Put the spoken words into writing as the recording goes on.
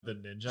the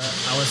ninja.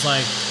 I was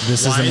like,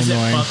 This why isn't is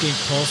annoying. it fucking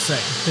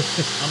pulsing?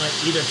 I'm like,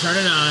 either turn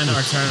it on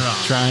or turn it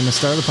off. Trying to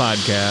start a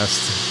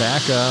podcast,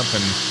 back up,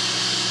 and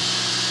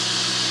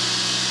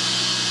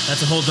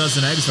That's a whole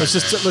dozen eggs.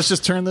 let's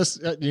just turn this.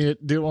 You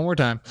do it one more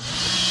time.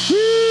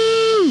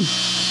 Woo!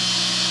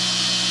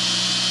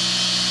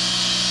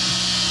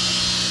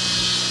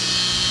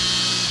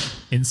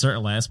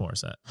 Insert last more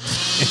set.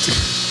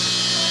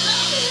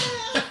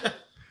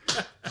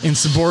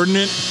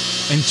 Insubordinate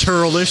and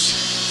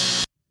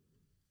churlish.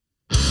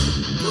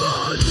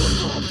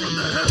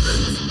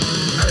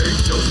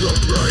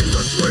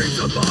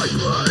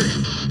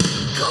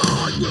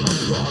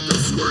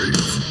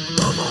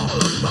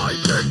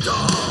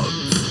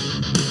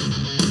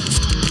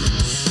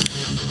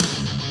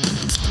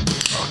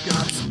 Oh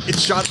God! It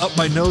shot up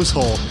my nose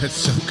hole. That's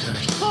so good.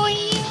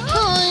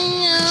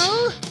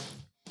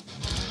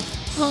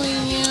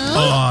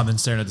 Oh, I've been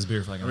staring at this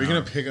beer for like an Are we hour.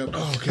 gonna pick up?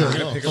 Oh God! We're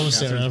gonna pick up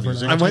Catherine's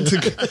music. I went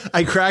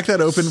to crack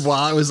that open while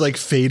I was like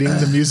fading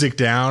the music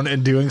down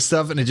and doing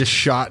stuff, and it just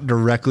shot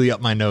directly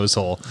up my nose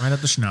hole. Right up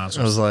the schnoz.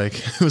 It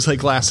was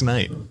like last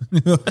night.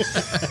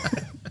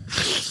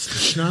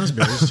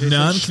 Schnozberries taste like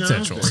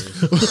Non-consensual.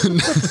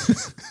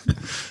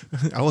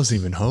 schnozberries. I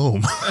wasn't even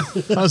home. I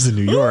was in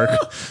New York.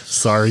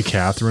 Sorry,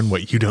 Catherine.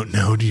 What you don't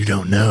know, you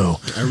don't know.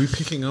 Are we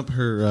picking up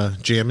her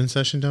jamming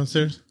session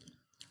downstairs?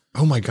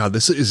 Oh my God,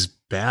 this is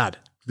bad.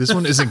 This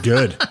one isn't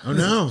good. Oh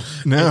no!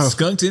 No,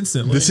 Skunked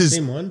instantly. this is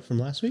Same one from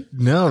last week?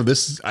 no.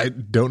 This I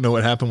don't know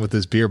what happened with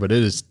this beer, but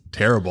it is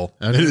terrible.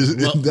 It is.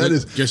 Well, that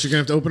is. Guess you're gonna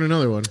have to open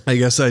another one. I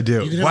guess I do.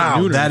 can have a Wow,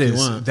 nooner that if you is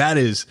want.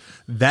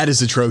 that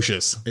is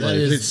atrocious.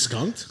 Is it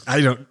skunked? I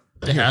don't.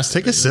 It has to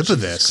Take be. a sip of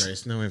Jesus this.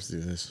 Christ, now we have to do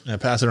this.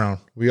 Pass it around.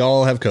 We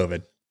all have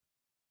COVID.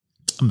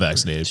 I'm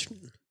vaccinated.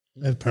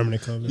 I have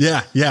permanent COVID.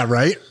 Yeah,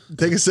 right.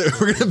 Take a sip.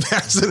 We're gonna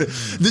pass it.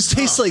 This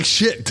tastes like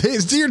shit.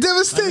 Tastes your I didn't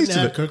devastation.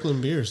 have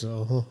Kirkland beer,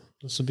 so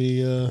this will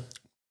be.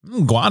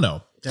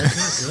 Guano.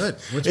 That's not good.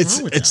 What's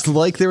wrong with It's that?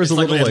 like there was It's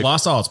a like little it like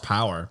lost all its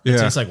power. It Yeah.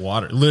 tastes like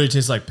water. It literally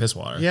tastes like piss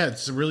water. Yeah,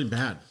 it's really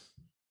bad.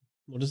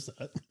 What is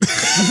that?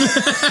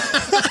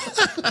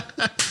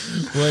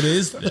 What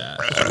is that?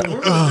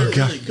 oh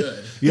God. Really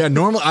good. Yeah,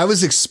 normal. I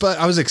was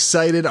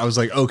excited. I was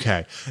like,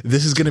 okay,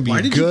 this is gonna be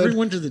Why did you good bring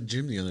one to the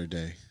gym the other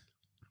day?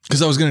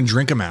 because I was gonna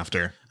drink them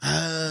after,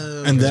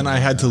 Oh, and then I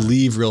had to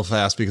leave real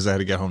fast because I had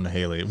to get home to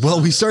Haley.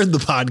 Well, we started the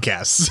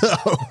podcast, so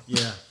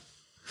yeah.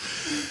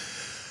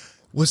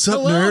 what's up,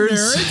 Hello,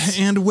 nerds? nerds.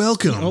 And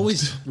welcome We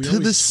always to talk the through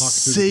the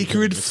Sacred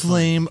beginning. It's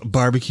Flame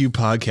Barbecue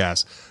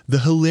Podcast, the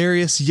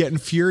hilarious yet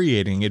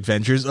infuriating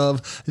adventures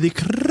of the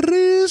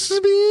Crispy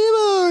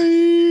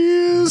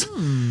Boys,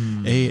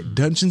 a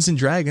Dungeons and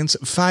Dragons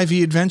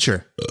 5e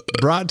adventure,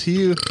 brought to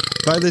you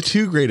by the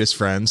two greatest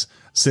friends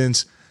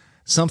since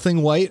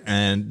Something White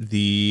and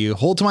the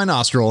Hole to My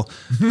Nostril,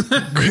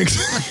 Greg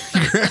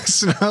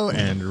Snow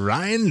and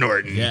Ryan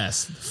Norton.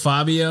 Yes.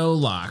 Fabio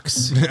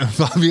Locks.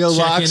 Fabio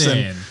Locks. Checking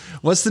And in.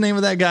 what's the name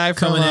of that guy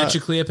from Coming at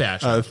you,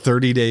 Cleopatra.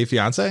 30 Day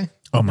Fiance?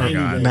 Oh my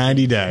God.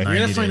 90 Day. We're gonna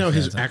 90 find Day out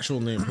his Fiancé. actual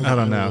name. I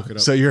don't know. Look it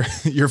up. So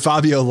you're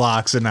Fabio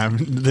Locks and I'm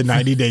the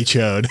 90 Day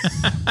Chode.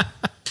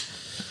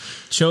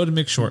 Chode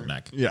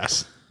McShortneck.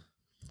 Yes.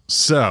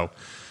 So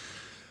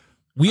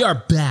We are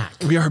back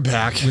we are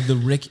back. with the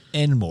Rick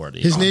and Morty.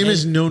 His name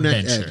is No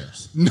Neck Ed.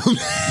 Adventures.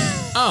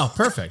 Oh,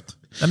 perfect.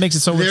 That makes it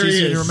so much There he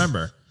easier to is.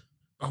 remember.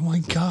 Oh my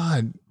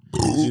God.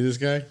 See this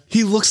guy?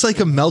 He looks like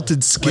a melted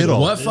Like, Skittle.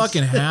 what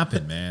fucking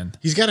happened, man?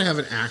 He's got to have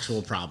an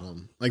actual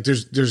problem. Like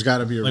there's got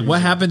to be a Like, reason.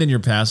 what happened in your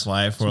past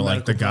life where,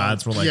 like, the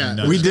gods were like, Yeah.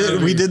 no, We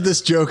did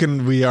this joke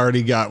and we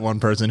already got one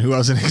person who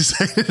wasn't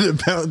excited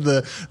about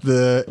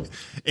the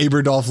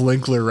Aberdolf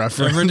Linkler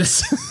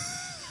reference.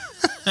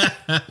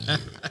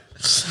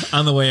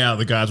 on the way out,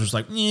 the gods were just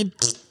like, here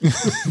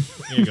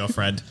you go,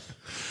 friend.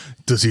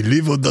 Does he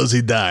live or does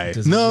he die?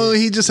 No,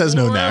 he just has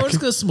no Well, neck. we're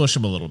just gonna smush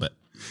him a little bit.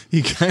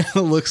 He kind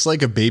of looks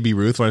like a baby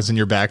Ruth when it's in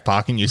your back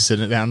pocket and you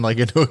sit it down like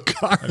into a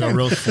car Like a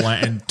real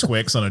flattened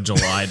Twix on a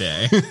July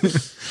day.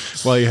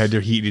 while you had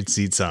your heated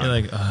seats on.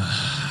 You're like,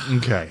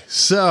 Okay,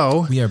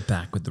 so we are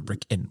back with the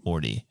Rick and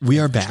Morty we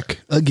are back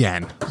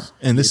again.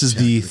 And this is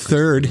the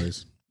third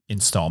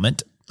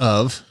installment.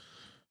 of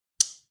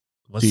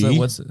What's the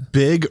what's the,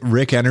 Big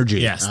Rick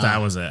Energy. yes,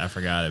 that was it. I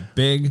forgot it.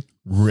 Big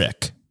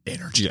Rick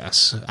Energy.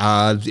 Yes.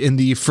 In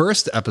the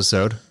first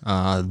episode,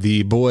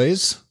 the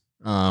boys,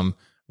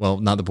 well,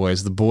 not the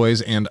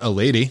boys and a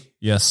lady,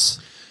 Yes.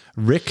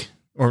 Rick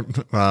or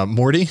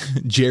Morty,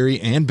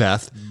 Jerry, and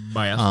Beth,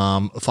 By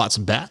fought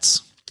some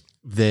bats.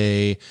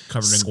 They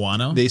covered in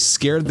guano. They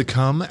scared the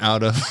cum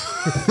out of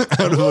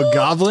a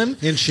goblin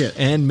And shit.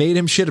 and made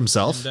him shit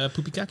himself. and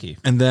poopy kaki.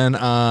 And then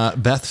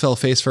Beth fell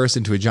face first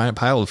into a giant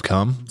pile of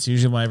cum. It's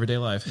usually my everyday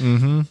life.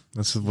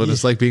 That's what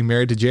it's like being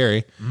married to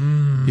Jerry.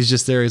 He's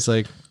just there. He's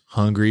like,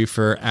 hungry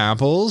for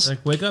apples?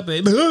 Like, wake up,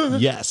 babe.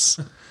 Yes.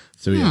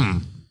 So yeah.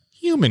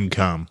 Human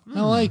cum.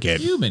 I like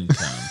it. Human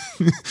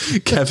cum.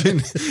 Kevin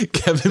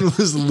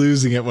was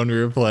losing it when we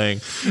were playing.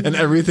 And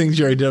everything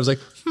Jerry did, I was like,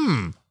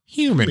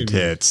 human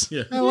tits.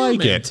 Yeah. I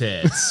like Human it.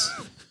 tits.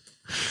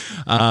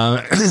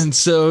 And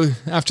so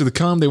after the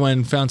cum, they went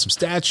and found some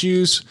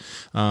statues.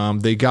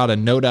 They got a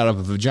note out of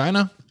a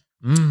vagina.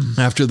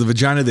 After the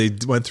vagina, they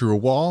went through a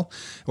wall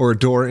or a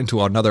door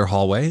into another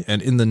hallway.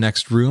 And in the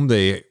next room,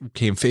 they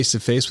came face to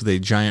face with a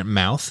giant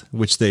mouth,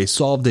 which they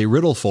solved a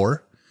riddle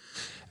for.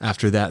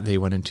 After that, they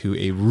went into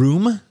a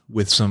room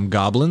with some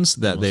goblins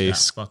that they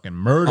fucking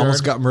murdered.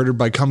 almost got murdered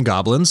by cum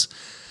goblins.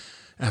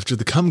 After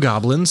the cum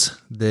goblins,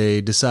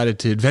 they decided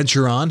to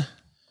adventure on.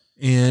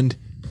 And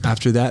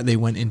after that, they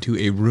went into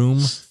a room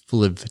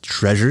full of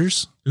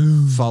treasures,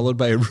 followed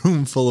by a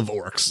room full of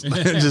orcs.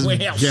 Just-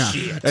 Well,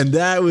 shit. and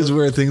that was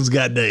where things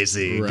got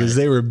dicey because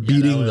they were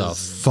beating the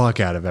fuck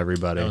out of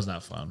everybody. That was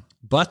not fun.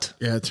 But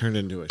Yeah, it turned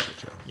into a shit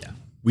show.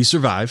 we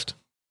survived.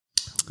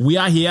 We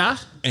are here.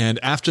 And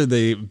after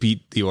they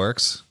beat the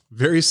orcs,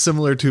 very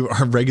similar to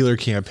our regular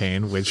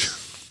campaign, which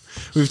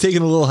we've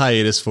taken a little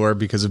hiatus for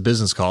because of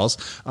business calls.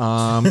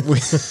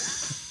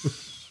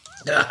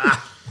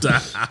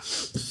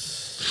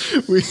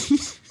 We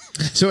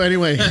So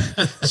anyway,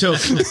 so to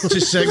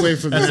segue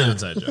from That's an that,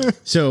 inside joke.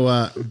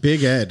 so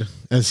Big Ed,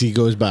 as he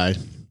goes by,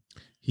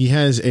 he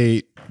has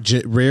a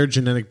rare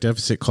genetic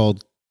deficit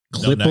called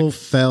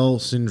Klippel-Fell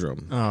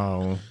syndrome.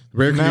 oh,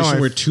 Rare now condition I-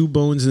 where two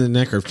bones in the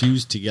neck are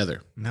fused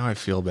together. now I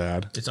feel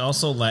bad. It's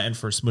also Latin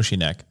for smushy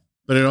neck.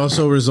 But it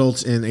also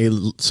results in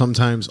a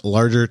sometimes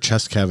larger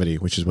chest cavity,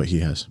 which is what he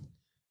has.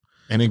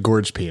 And a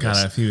gorged penis.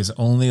 God, if he was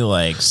only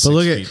like 6 But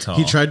look feet at tall.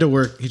 he tried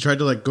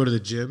to like go to the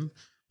gym,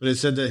 but it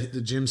said that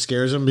the gym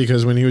scares him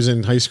because when he was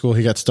in high school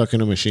he got stuck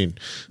in a machine.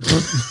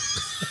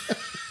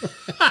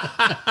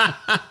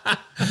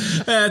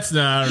 That's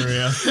not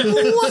real.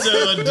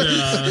 So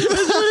dumb.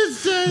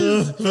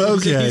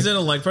 Okay. He's in a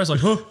leg press, like,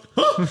 huh?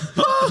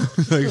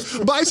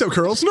 Like, bicep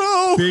curls.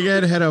 No. Big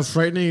Ed had a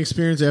frightening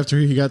experience after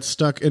he got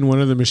stuck in one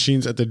of the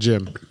machines at the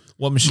gym.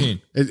 What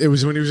machine? It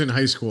was when he was in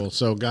high school,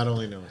 so God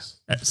only knows.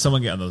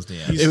 Someone get on those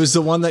DMs. It was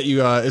the one that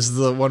you is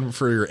the one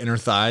for your inner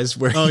thighs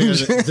where Oh yeah,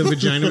 the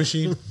vagina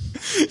machine.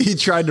 he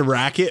tried to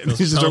rack it and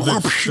he's just like,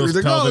 pelvic- whoosh, those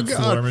he's like, oh pelvic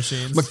floor god,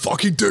 machines. my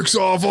fucking dick's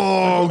off.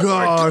 Oh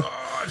god.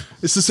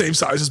 It's the same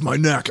size as my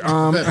neck. Big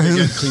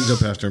Ed cleans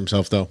up after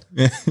himself though.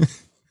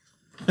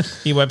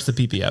 He wipes the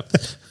pee up.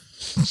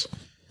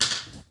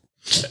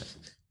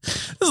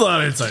 There's a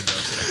lot of inside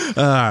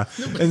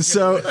jokes. And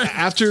so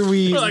after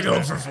we We're like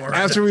 0 for 4.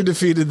 after we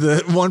defeated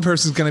the one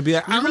person's gonna be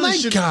like, oh really my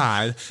should-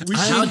 god,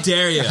 How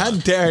dare you? how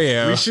dare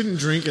you? We shouldn't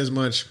drink as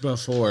much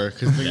before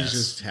because things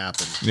just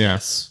happen.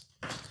 Yes.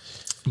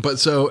 But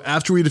so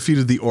after we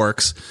defeated the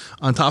orcs,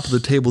 on top of the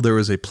table there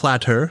was a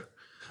platter,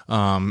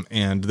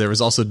 and there was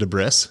also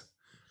debris.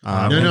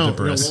 No,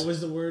 debris. what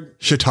was the word?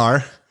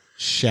 Shatar.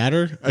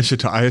 Shattered? I said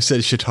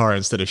shatar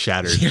instead of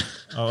shattered.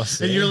 Oh,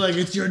 see? And you're like,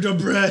 it's your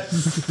debris.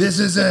 This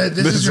is it.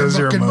 This is your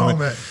fucking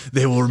moment.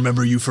 They will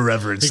remember you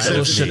forever I instead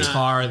will of me.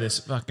 shatar this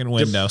fucking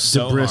window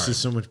so Debris hard. is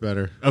so much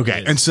better.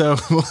 Okay, and so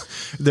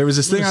there was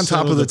this thing on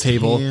top of the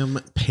table.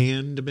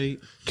 Pan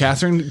debate.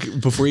 Catherine,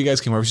 before you guys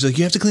came over, she's like,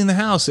 you have to clean the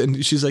house.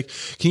 And she's like,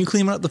 can you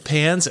clean out the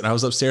pans? And I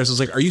was upstairs. I was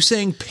like, are you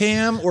saying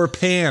Pam or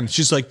Pan?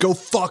 She's like, go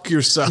fuck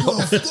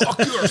yourself.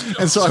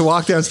 And so I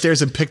walked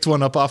downstairs and picked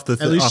one up off the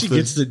At least off she the-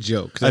 gets the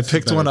joke. I That's the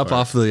picked one better up part.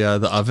 off the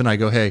oven. I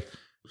go, hey,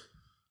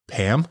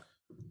 Pam?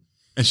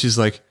 And she's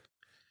like,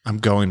 I'm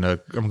going to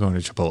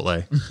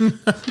Chipotle.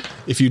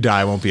 If you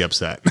die, I won't be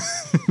upset.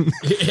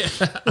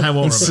 I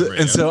won't So-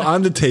 remember. and so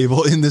on the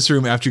table in this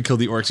room, after you kill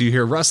the orcs, you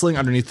hear rustling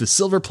underneath the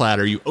silver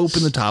platter. You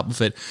open the top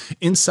of it.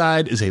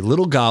 Inside is a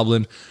little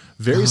goblin,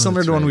 very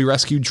similar to when we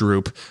rescued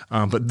Droop.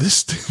 But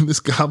this this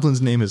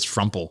goblin's name is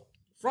Frumple,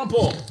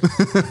 Frumple.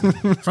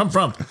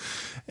 Frump.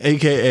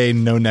 aka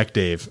No Neck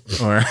Dave,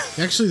 or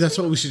Actually, that's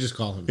what we should just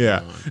call him.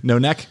 yeah, No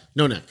Neck.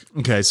 No neck.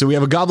 Okay, so we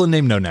have a goblin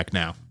named No Neck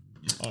now.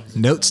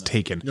 Notes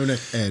taken. No Neck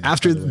Ed.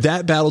 After by the way.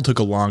 that battle took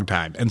a long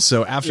time, and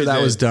so after It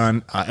that was did.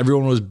 done,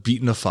 everyone was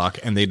beaten to fuck,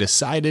 and they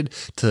decided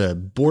to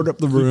board up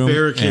the room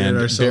barricaded and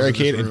ourselves in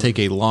barricade this and room. take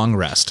a long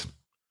rest.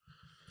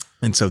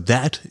 And so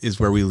that is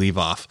where we leave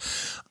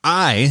off.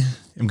 I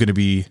am going to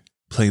be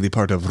playing the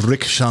part of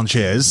Rick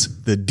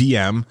Sanchez, the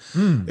DM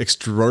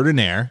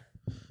extraordinaire.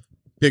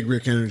 Big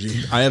Rick energy.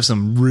 I have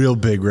some real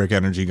big Rick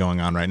energy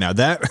going on right now.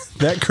 That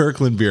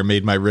Kirkland beer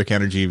made my Rick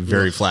energy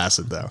very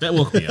flaccid, though. That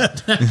woke me up.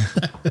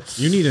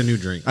 You need a new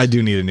drink. I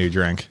do need a new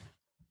drink.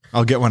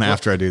 I'll get one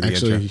after I do the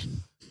Actually,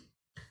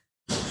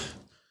 intro.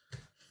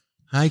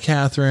 Hi,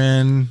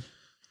 Catherine.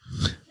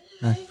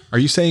 Are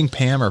you saying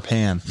Pam or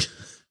Pan?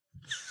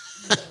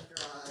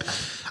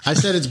 I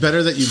said it's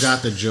better that you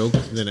got the joke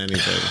than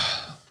anything.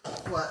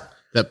 What?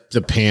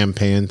 The Pan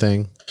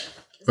thing.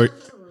 Or,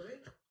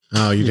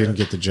 oh, you didn't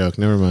get the joke.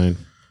 Never mind.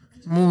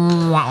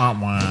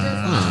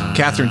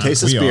 Catherine,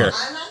 taste this We beer. are.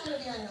 I'm not going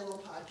to be on your little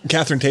podcast.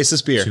 Catherine, taste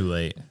this beer. Too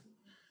late.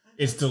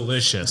 It's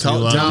delicious. Tell,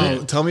 We love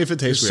tell, it. tell me if it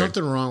tastes There's weird.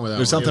 something wrong with that.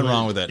 There's one. something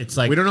wrong with it. It's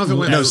like We don't know if it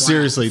went No, flat.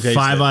 seriously, taste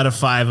 5 it. out of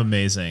 5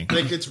 amazing.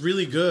 Like it's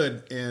really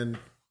good, and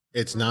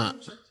it's not.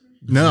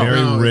 No. Very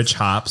No, rich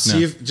hops.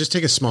 See, if, just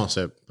take a small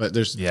sip. But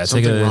there's Yeah, take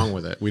something a- wrong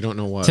with it. We don't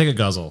know what. Take a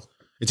guzzle.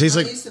 It tastes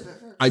like Taste of it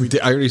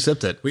first. I already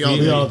sipped it. we all We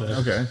did. all did.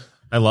 Okay.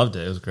 I loved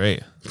it. It was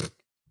great.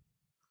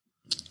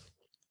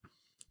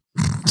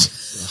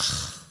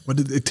 What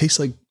did it taste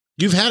like?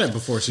 You've had it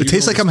before. So It you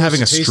tastes know like what I'm having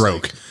a it's supposed to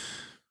taste stroke. like.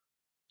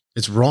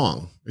 It's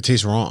wrong. It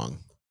tastes wrong.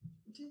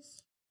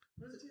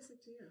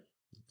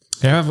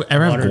 You ever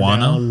have Watered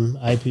guano? down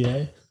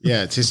IPA.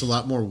 Yeah, it tastes a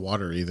lot more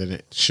watery than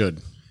it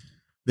should.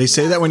 They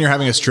say that when you're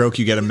having a stroke,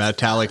 you get a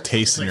metallic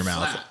taste in your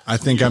mouth. I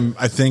think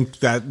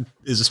that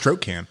is a stroke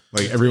can.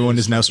 Like everyone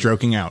is now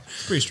stroking out.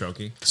 Pretty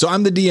strokey. So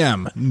I'm the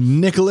DM.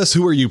 Nicholas,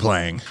 who are you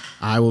playing?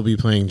 I will be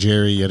playing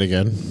Jerry yet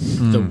again.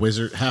 The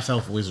wizard, half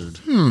elf wizard.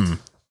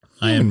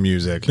 I am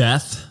music.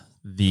 Beth,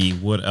 the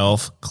wood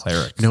elf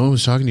cleric. No one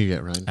was talking to you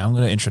yet, Ryan. I'm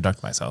going to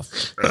introduct myself.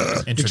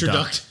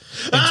 Introduct.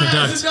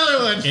 That's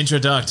another one.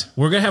 Introduct.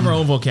 We're going to have our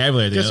own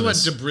vocabulary. Guess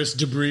together. what?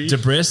 Debris.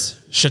 Debris,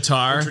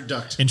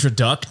 Shatar,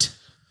 Introduct.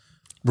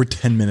 We're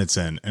 10 minutes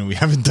in and we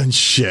haven't done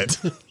shit.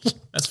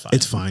 That's fine.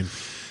 It's fine.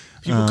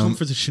 People come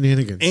for the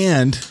shenanigans.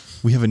 And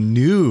we have a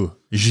new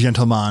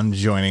gentleman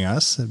joining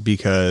us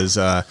because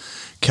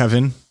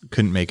Kevin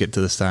couldn't make it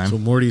to this time So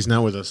Morty's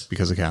not with us.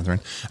 because of Catherine.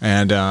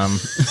 And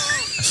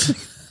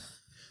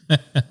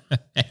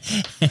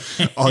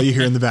all you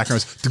hear in the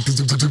background is,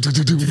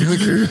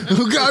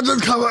 oh God, they're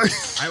coming.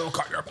 I will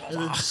cut your balls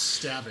off.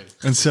 Stabbing.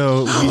 And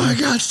so Oh my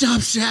God!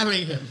 Stop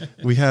stabbing him.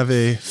 we have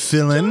a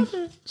fill-in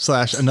 /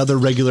 another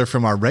regular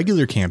from our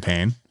regular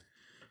campaign.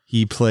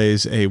 He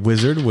plays a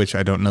wizard, which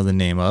I don't know the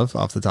name of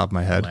off the top of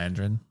my head.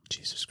 Landrin.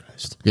 Jesus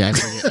Christ. Yeah, I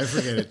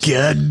forget it.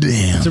 God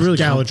damn. It's a really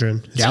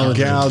Galadrin.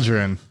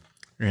 Galdrin.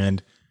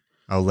 And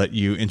I'll let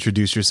you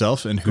introduce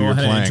yourself and who Go you're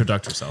ahead playing. and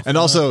introduce yourself. And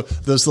also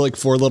those like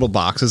 4 little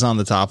boxes on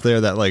the top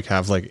there that like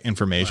have like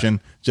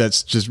information.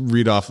 Just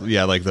read off.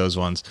 Yeah, like those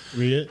ones.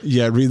 Read it.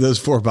 Yeah, read those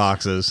 4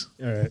 boxes.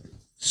 All right.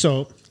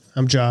 So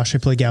I'm Josh. I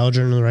play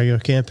Galadrin in the regular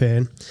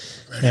campaign,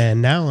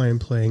 and now I'm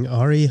playing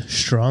Ari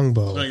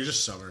Strongbow. No, you're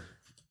just Summer.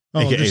 Oh,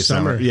 AKA just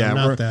Summer. Yeah, I'm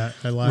we're not that.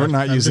 I lied. We're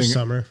not I'm using just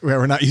Summer.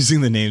 We're not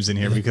using the names in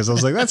here because I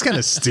was like, that's kind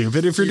of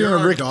stupid. If you're doing a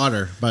our Rick,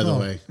 daughter, by the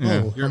way.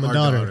 Oh, You're I'm a our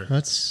daughter.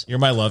 That's You're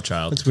my love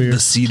child. weird. the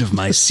seed of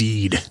my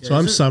seed. So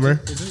I'm Summer.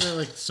 Isn't that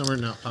like Summer,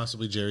 not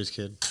possibly Jerry's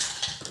kid?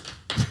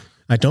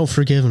 I don't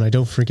forgive and I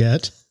don't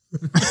forget.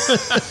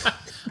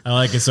 I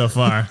like it so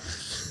far.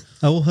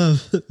 I will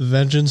have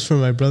vengeance for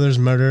my brother's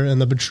murder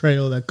and the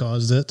betrayal that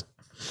caused it.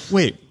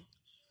 Wait,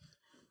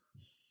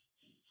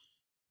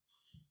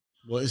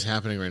 What is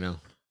happening right now?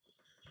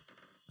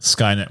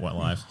 Skynet went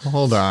live.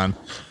 hold on.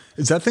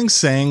 Is that thing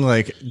saying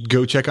like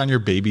go check on your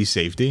baby's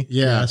safety?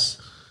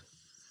 Yes.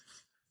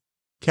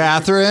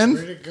 Catherine,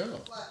 Where'd it go?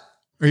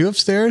 are you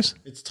upstairs?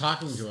 It's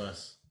talking to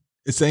us.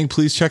 It's saying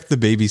please check the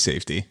baby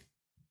safety.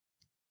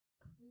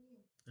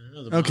 I don't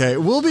know, the Okay,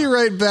 we'll be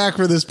right back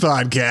for this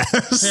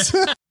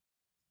podcast.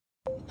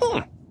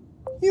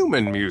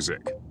 Human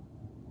music.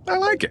 I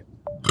like it.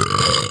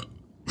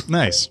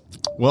 Nice.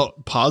 Well,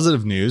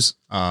 positive news.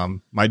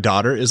 My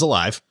daughter is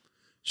alive.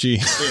 She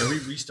Wait, are we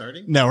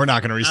restarting? No, we're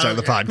not going to restart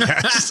the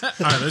podcast.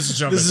 All right, let's just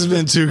jump This in. has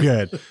been too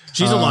good.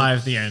 She's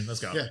alive. The end.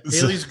 Let's go. Yeah,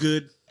 Haley's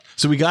good.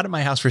 So we got at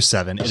my house for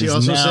 7. It She is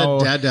also now,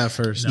 said dad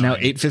first. now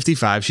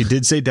 8:55. She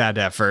did say dad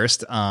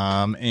first.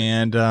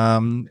 And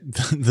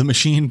the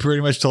machine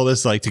pretty much told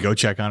us like to go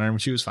check on her,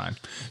 and she was fine.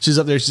 She's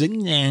up there. She's like,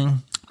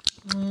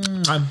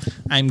 nah,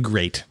 I'm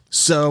great.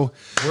 So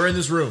We're in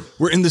this room.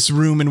 we're in this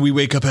room, and we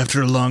wake up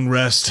after a long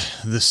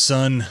rest. The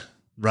sun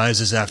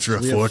rises after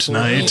a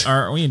fortnight.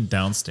 Are we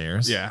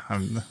downstairs? Yeah.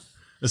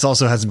 This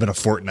also hasn't been a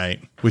fortnight,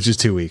 which is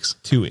 2 weeks.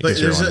 2 weeks. But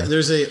you're wondering.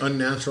 there's a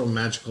unnatural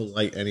magical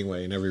light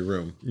anyway in every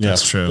room.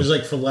 That's true. There's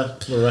like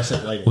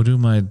fluorescent lighting. What do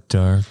my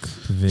dark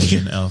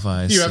vision elf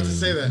eyes You see? have to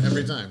say that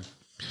every time.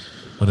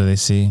 What do they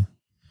see?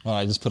 Oh,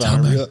 I just put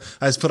on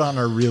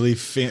a really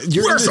Where's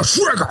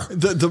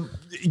the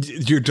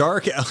your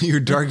dark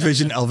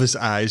vision Elvis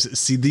eyes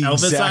see the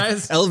Elvis exact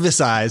eyes?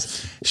 Elvis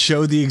eyes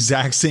show the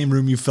exact same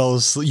room you fell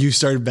asleep. You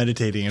started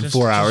meditating in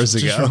 4 hours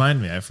Just ago.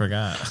 remind me. I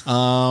forgot.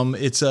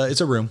 It's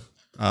a room.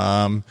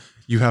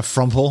 You have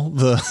Frumple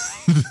the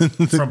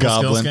Frumple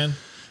goblin Skillskin?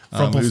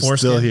 Frumple who's Foreskin?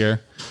 still here.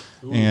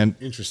 And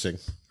Interesting.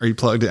 are you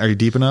plugged? Are you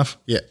deep enough?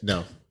 Yeah,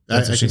 no.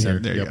 That's what she can hear.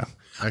 said. There you go.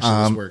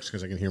 Actually, this works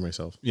because I can hear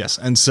myself. Yes,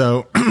 and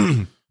so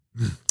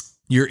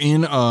you're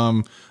in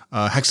a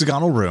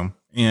hexagonal room,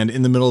 and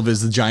in the middle of it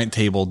is the giant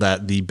table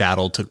that the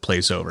battle took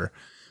place over.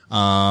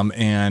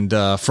 And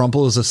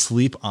Frumple is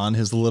asleep on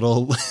his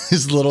little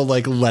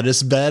like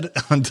lettuce bed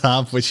on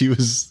top, which he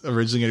was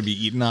originally going to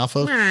be eaten off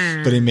of,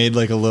 but he made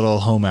like a little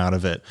home out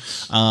of it.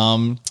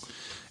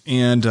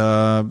 And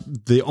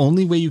the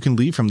only way you can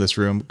leave from this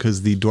room,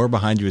 because the door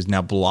behind you is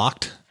now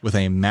blocked with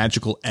a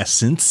magical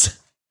essence,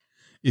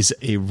 is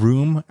a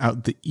room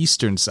out the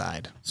eastern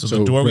side. So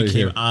the door we right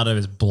came here. out of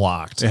is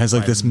blocked. It has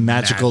like by this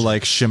magical magic.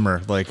 like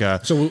shimmer, like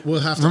So we'll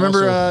have to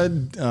remember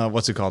also,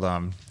 what's it called?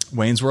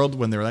 Wayne's World,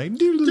 when they were like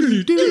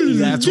doo-doo-doo-doo.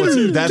 that's what's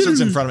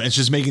in front of it. It's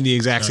just making the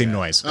exact same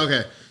noise.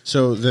 okay.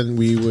 So then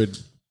we would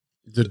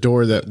the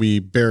door that we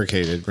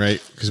barricaded,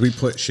 right? Because we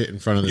put shit in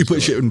front of this You put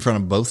door. shit in front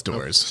of both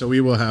doors. So we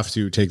will have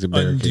to take the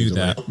barricades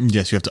Undo away. that.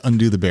 Yes, you have to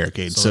undo the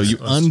barricade. So you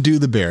undo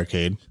the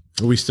barricade.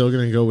 Are we still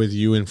going to go with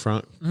you in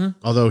front?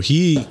 Although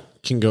he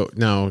can go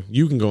now,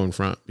 you can go in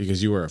front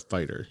because you are a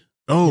fighter.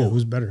 Oh,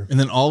 who's better? and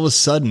then all of a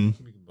sudden,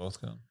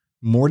 Both go.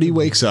 Morty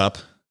wakes up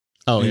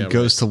Oh, and yeah.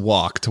 goes to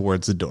walk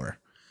towards the door.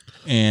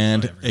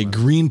 And a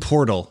green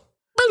portal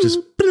just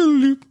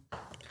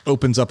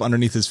opens up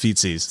underneath his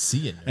feetsies.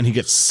 See it. And he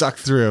gets sucked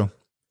through.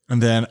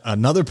 And then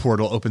another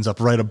portal opens up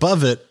right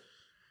above it,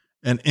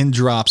 and in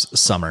drops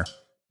Summer.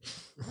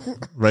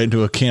 Right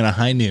into a can of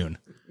High Noon.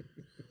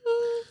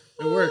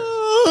 It worked.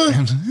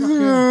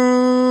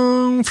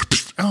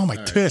 Oh, my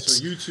tits.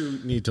 So you two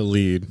need to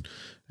lead.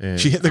 And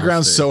She hit the I'll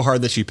ground stay. so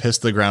hard that she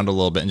pissed the ground a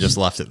little bit and just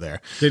left it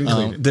there. Didn't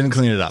clean it. Didn't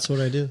clean it up. That's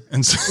what I do.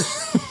 And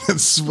so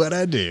that's what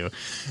I do.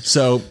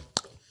 So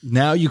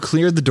now you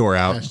cleared the door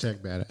out. Hashtag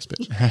badass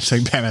bitch. Hashtag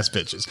badass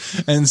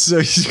bitches. And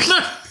so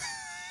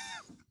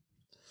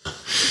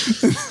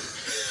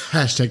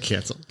Hashtag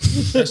cancel.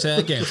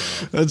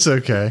 that's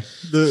okay.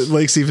 The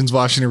Lake Stevens,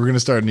 Washington, we're going to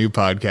start a new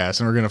podcast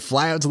and we're going to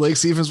fly out to Lake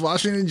Stevens,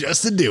 Washington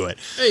just to do it.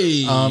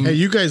 Hey. Hey,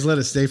 you guys let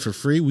us stay for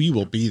free. We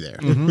will be there.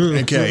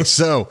 Okay.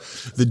 So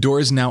the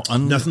door is now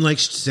Nothing like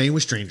staying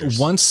with strangers.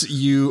 Once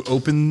you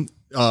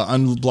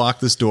unblock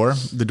this door,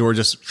 the door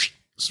just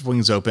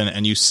swings open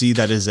and you see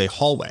that is a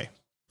hallway.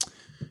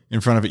 In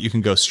front of it, you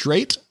can go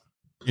straight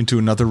into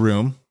another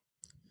room,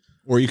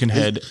 or you can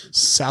head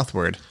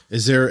southward.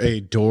 Is there a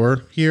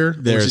door here?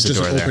 There's a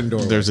door an there. open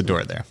doorway? There's a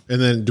door there.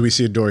 And then do we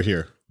see a door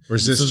here? Or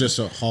is this just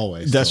a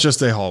hallway? That's still?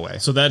 just a hallway.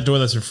 So that door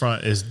that's in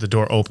front is the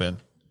door open.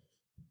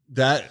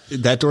 That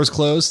door's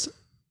closed,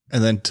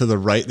 and then to the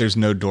right, there's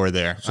no door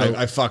there.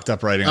 I fucked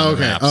up writing on the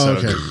map. So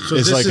okay. So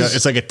it's this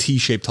is- like a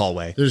T-shaped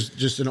hallway. There's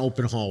just an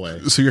open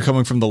hallway. So you're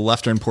coming from the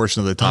left-hand portion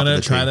of the top I'm of going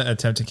the to try T. to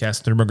attempt to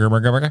cast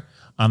Thermogurmur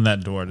on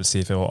that door to see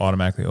if it will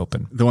automatically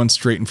open. The one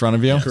straight in front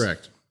of you.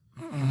 Correct.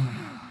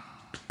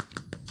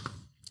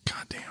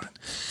 God damn it!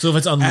 So if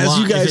it's unlocked, As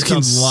you guys if it's can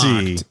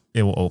unlocked, see-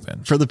 it will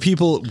open. For the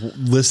people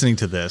listening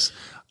to this,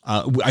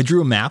 I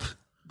drew a map,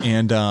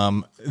 and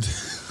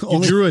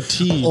only drew a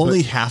T,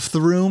 Only half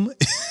the room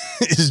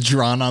is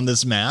drawn on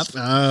this map.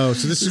 Oh,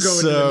 so this is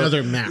going to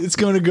another map. It's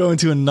going to go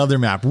into another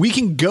map. We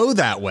can go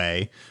that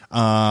way,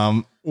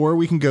 or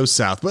we can go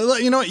south.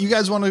 But you know what? You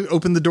guys want to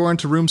open the door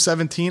into room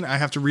 17? I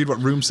have to read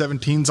what room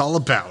 17 is all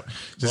about.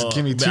 Just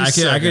give me 2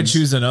 seconds. I could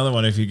choose another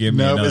one if you give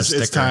me No, another it's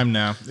sticker. time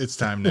now. It's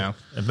time now.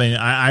 I mean,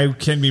 I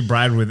can be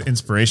bribed with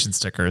inspiration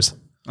stickers.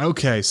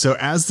 Okay, so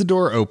as the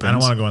door opens, I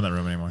don't want to go in that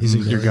room anymore.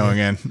 you're going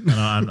in.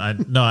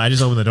 No, I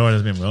just opened the door. It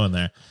doesn't mean I'm going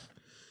there.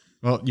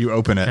 Well, you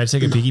open it. Can I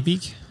take a peeky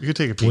peek? You could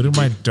take a peek. What do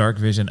my dark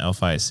vision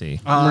elf eyes see?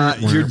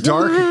 Your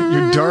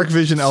dark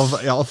vision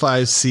elf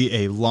eyes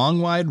see a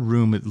long, wide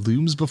room. It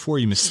looms before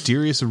you.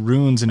 Mysterious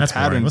runes and That's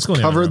boring. patterns Let's go in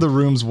the cover other the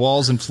room's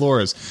walls and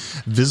floors.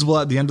 Visible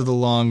at the end of the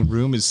long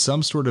room is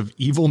some sort of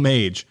evil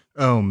mage.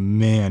 Oh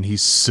man,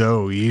 he's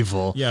so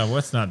evil. Yeah,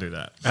 let's not do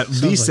that. At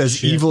least like as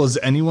shit. evil as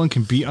anyone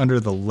can be under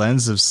the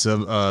lens of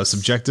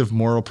subjective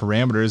moral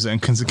parameters and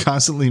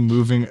constantly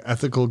moving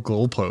ethical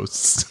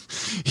goalposts.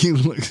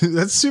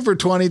 That's super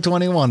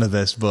 2021 of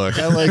this book.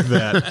 I like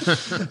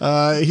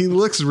that. He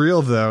looks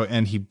real though,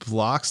 and he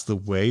blocks the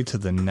way to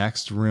the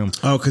next room.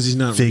 Oh, because he's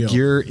not real.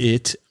 Figure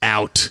it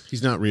out.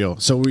 He's not real.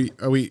 So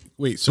wait.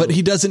 So But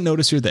he doesn't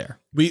notice you're there.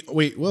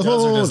 wait. Well,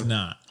 Does or hold does on.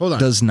 not? Hold on.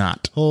 Does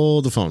not.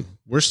 Hold the phone.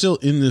 We're still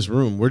in this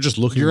room. We're just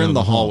looking. You're down in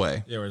the hall.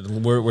 hallway. Yeah,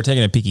 we're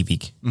taking a peeky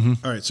peek.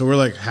 All right, so we're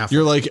like half.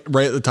 You're like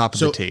right at the top of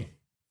So- the T.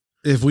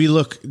 If we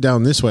look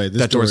down this way, this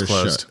That door door's is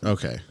closed. shut.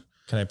 Okay.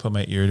 Can I put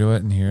my ear to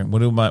it and hear? What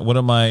do my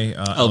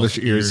Elvish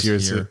elf ears hear?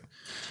 here.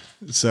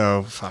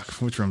 So, fuck,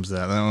 which room's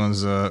that? That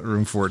one's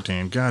room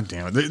 14. God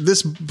damn it.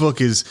 This book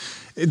is,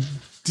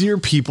 dear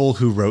people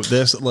who wrote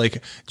this,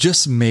 like,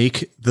 just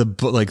make the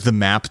the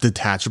map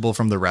detachable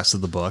from the rest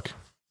of the book.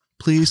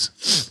 Please.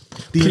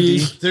 D&D.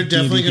 They're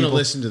definitely going to people.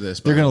 listen to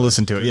this. They're going to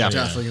listen to it, yeah.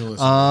 Definitely going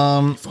to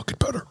listen. Fucking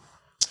better.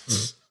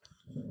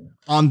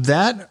 On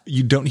that,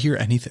 you don't hear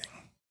anything.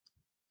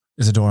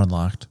 Is the door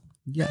unlocked?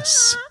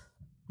 Yes.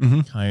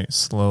 Can I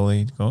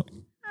slowly go?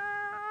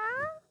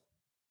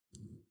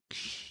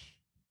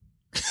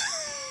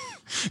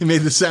 It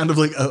made the sound of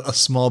like a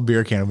small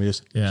beer can. We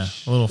just Yeah,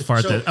 a little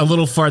fart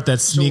that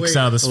sneaks wait,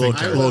 out of the a little-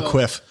 sphincter. a little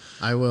quiff.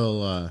 I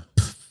will.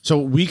 So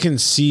we can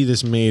see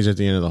this maze at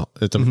the end of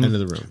the end of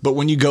the room. But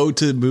when you go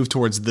to move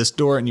towards this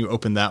door and you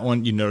open that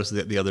one, you notice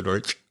that the other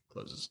door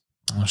closes.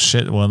 Oh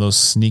shit! One of those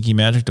sneaky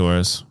magic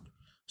doors.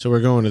 So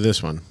we're going to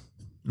this one.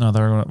 No,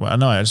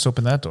 no, I just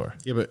opened that door.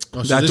 Yeah, but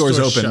so That this door's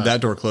door's open. shut.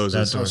 That door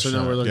closes. That door's So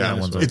now we're looking yeah,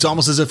 at this one. it's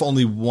almost as if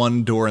only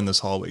one door in this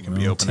hallway can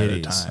be open at a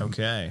Titties. time.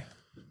 Okay.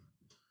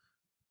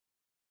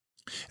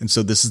 And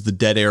so this is the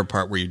dead air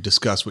part where you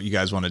discuss what you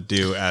guys want to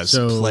do as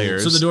So-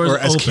 players So the door's or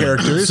as open.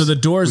 characters. So the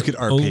door's we could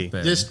RP.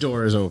 open. This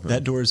door is open.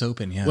 That door is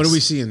open. Yes. What do we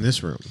see in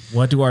this room?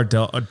 What do our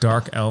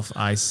dark elf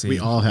eyes see? We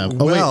all have.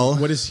 Oh, Well-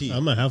 wait, what is he?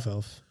 I'm a half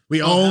elf.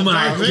 We all. have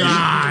my dark vision.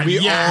 God. We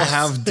Yes. all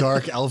have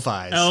dark elf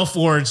eyes. elf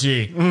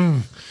orgy.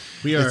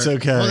 We are. It's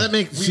okay. Well, that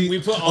makes. We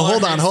put all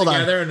hold our on, hands hold on.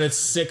 together and it's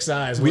 6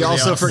 eyes. We What do they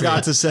also all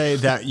forgot see? to say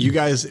that you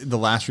guys, the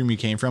last room you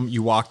came from,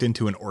 you walked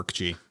into an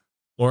orgy.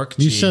 Orc.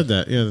 You G. said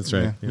that. Yeah, that's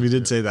right. We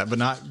did say that, but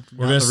not.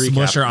 We're not gonna the recap.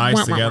 smush our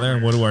eyes together.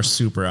 What do our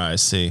super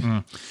eyes see?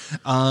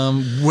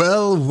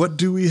 Well, what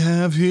do we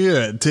have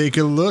here? Take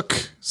a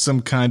look.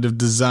 Some kind of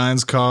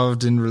designs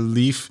carved in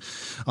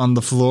relief on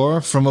the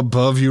floor. From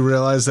above, you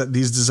realize that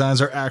these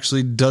designs are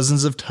actually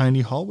dozens of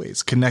tiny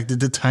hallways connected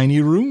to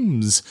tiny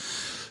rooms.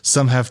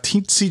 Some have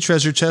teensy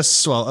treasure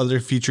chests, while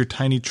others feature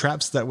tiny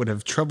traps that would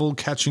have trouble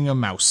catching a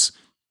mouse.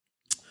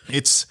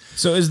 It's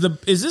So is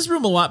this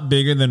room a lot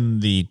bigger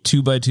than the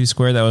 2x2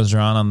 square that was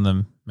drawn on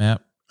the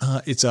map?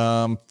 it's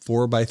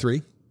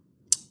 4x3.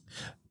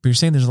 But you're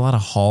saying there's a lot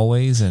of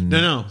hallways and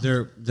No,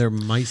 they're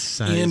mice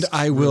sized. And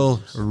I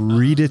will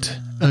read it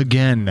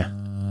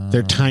again.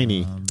 They're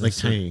tiny, like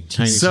tiny.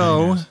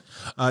 So,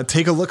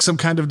 take a look. Some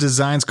kind of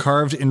designs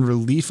carved in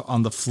relief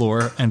on the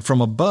floor, and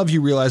from above,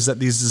 you realize that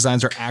these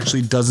designs are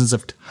actually dozens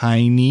of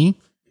tiny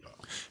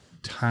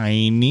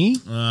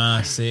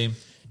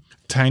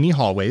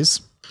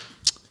hallways,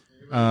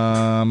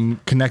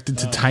 connected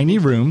to tiny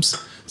rooms.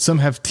 Some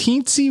have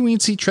teensy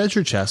weensy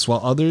treasure chests,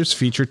 while others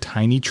feature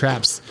tiny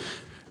traps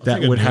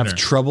that would have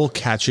trouble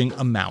catching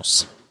a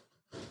mouse.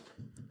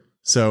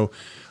 So,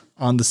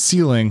 on the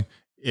ceiling,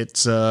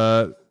 it's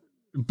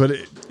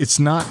it's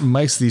not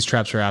mice these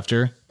traps are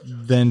after.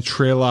 Then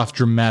trail off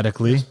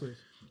dramatically.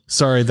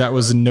 Sorry, that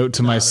was a note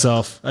to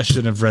myself. I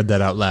shouldn't have read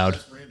that out loud.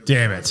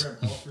 damn it.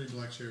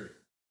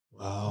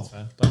 Wow.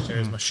 Black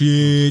cherry is my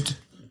shit.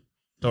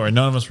 Don't worry,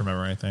 none of us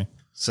remember anything.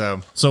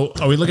 So, So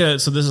are we looking at it?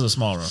 So this is a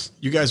small room.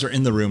 you guys are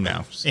in the room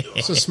now.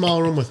 It's a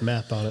small room with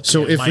map on it.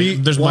 So if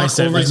There's walk mice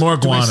there. over- There's more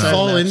do we iguana.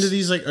 fall into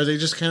these? Like, are they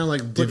just kind of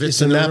like divots is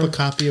the in the map a room?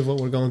 copy of what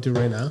we're going through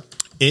right now?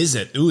 Is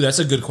it? Ooh, that's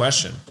a good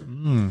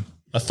question.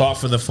 A thought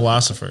for the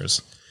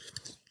philosophers.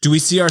 Do we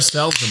see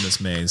ourselves in this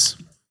maze?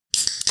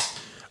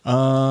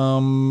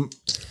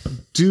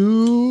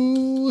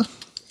 Do I'm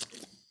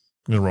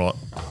gonna roll it.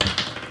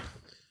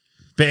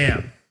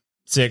 Bam.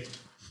 Sick.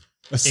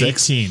 a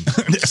 6. 18.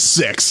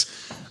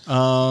 6.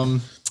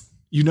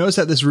 You notice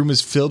that this room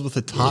is filled with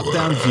a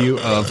top-down view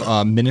of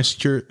a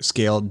miniature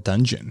scale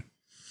dungeon.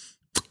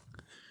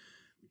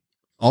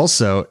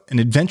 Also, an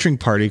adventuring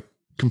party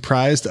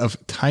comprised of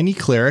tiny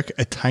cleric,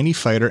 a tiny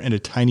fighter, and a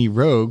tiny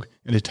rogue,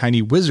 and a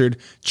tiny wizard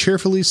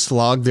cheerfully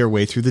slog their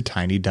way through the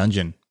tiny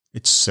dungeon.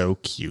 It's so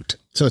cute.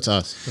 So it's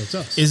us. It's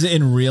us. Is it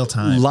in real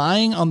time?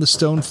 Lying on the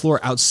stone floor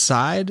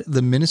outside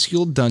the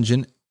minuscule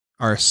dungeon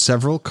are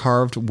several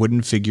carved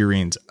wooden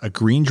figurines, a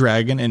green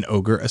dragon, an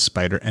ogre, a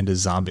spider, and a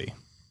zombie.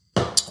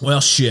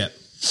 Well, shit.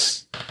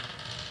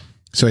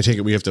 So I take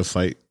it we have to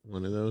fight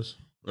one of those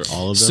or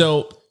all of them.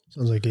 So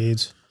Sounds like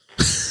AIDS.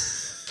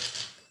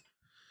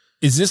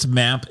 is this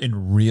map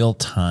in real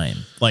time?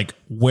 Like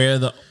where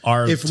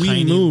our if we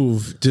tiny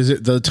move,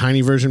 does the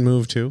tiny version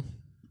move too?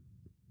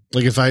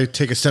 Like if I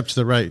take a step to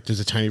the right, does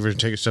the tiny version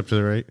take a step to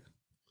the right?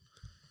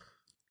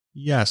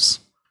 Yes.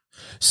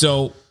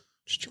 So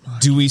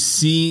do we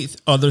see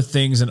other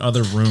things in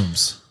other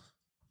rooms?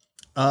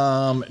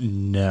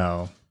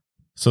 No.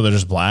 So they're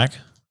just black?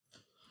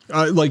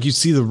 Like you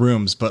see the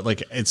rooms, but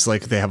like it's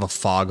like they have a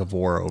fog of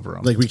war over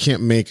them. Like we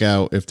can't make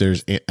out if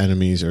there's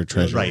enemies or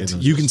treasure. Right. in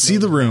those. You can see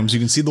the rooms. You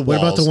can see the What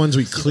walls. about the ones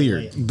we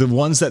cleared? The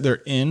ones that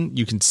they're in,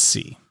 you can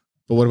see.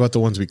 But what about the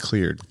ones we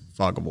cleared?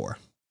 Fog of war.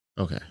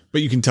 Okay.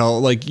 But you can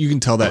tell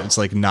that it's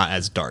like not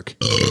as dark.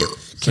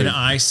 Can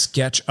I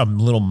sketch a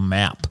little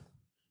map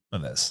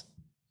of this?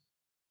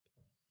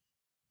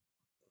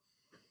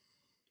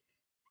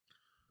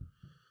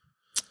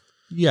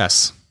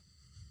 Yes.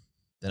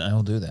 Then I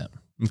will do that.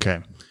 Okay.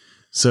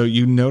 So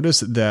you notice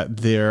that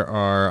there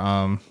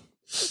are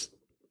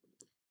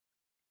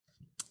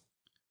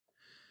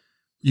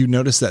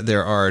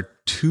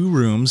two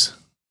rooms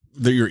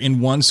that you're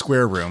in one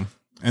square room,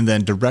 and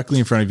then directly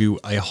in front of you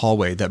a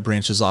hallway that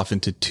branches off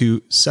into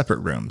two separate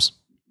rooms.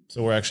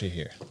 So we're actually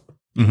here.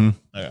 Mm-hmm.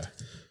 Okay.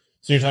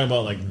 So you're talking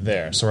about like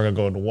there. So we're going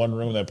to go into one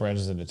room that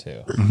branches into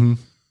two.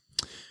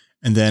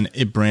 And then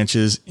it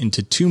branches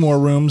into two more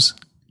rooms,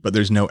 but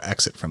there's no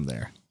exit from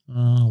there.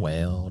 Oh,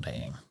 well,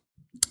 dang.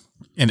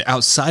 And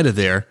outside of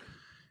there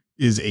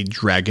is a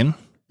dragon,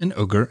 an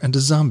ogre, and a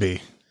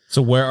zombie.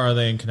 So where are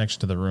they in connection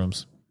to the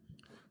rooms?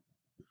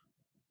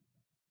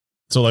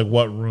 So like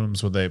what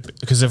rooms would they be?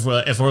 Because if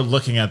we're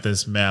looking at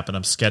this map and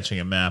I'm sketching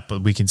a map,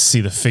 but we can see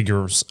the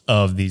figures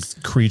of these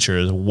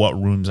creatures, what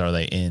rooms are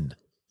they in?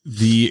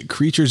 The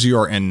creatures you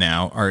are in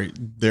now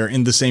they're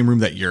in the same room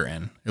that you're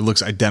in. It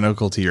looks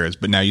identical to yours,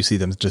 but now you see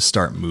them just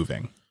start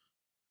moving.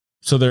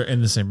 So they're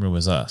in the same room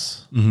as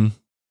us. Mm-hmm.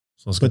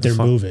 So let's But get they're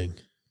the moving.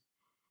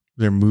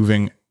 They're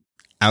moving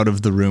out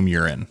of the room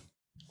you're in.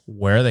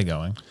 Where are they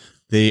going?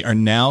 They are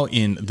now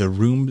in the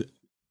room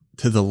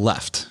to the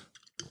left.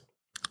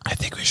 I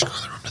think we should go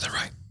to the room to the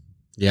right.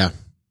 Yeah.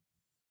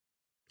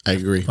 I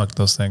agree. Fuck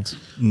those things.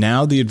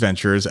 Now the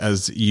adventurers,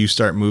 as you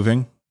start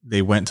moving,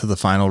 they went to the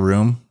final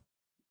room.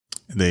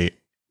 They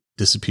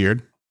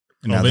disappeared.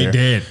 And Oh, they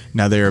did.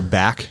 Now they are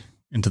back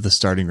into the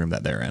starting room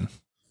that they're in.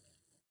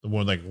 The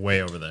one like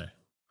way over there.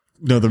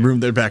 No,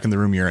 they're back in the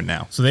room you're in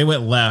now. So they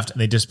went left and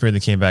they disappeared. They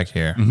came back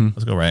here. Mhm.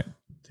 Let's go right.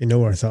 They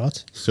know our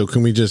thoughts. So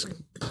can we just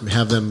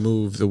have them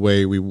move the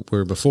way we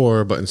were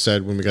before, but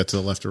instead when we got to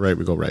the left or right,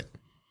 we go right?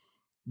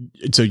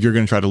 So you're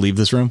going to try to leave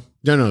this room?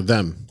 No,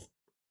 them.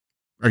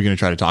 Are you going to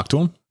try to talk to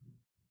him?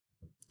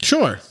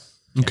 Sure.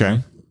 Okay.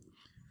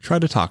 Try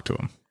to talk to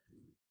him.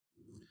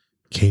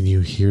 Can you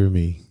hear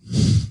me?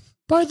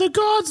 By the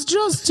gods'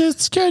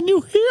 justice, can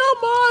you hear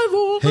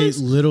my Hey, voice?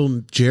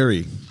 little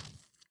Jerry.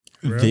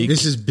 They,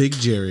 This is Big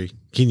Jerry.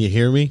 Can you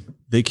hear me?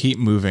 they keep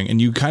moving, and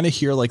you kind of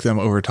hear like them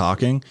over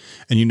talking,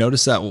 and you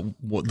notice that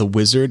the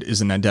wizard is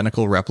an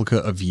identical replica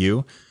of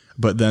you,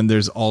 but then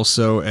there's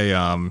also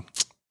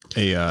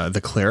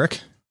the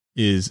cleric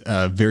is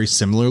a very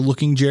similar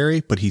looking Jerry,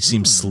 but he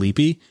seems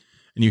sleepy,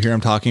 and you hear him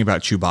talking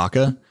about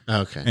Chewbacca,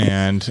 Okay.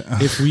 and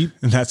If we,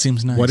 that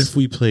seems nice. what if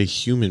we play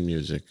human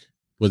music?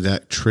 Would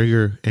that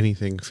trigger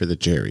anything for the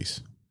Jerrys?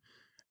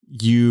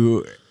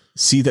 you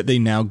see that they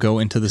now go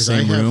into the 'Cause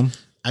same room?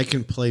 I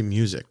can play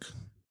music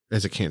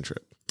as a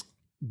cantrip.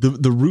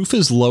 The roof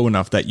is low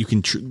enough that you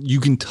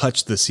can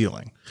touch the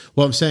ceiling.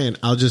 Well, I'm saying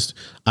I'll use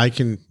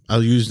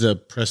the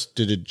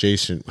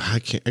prestidigitation. I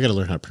got to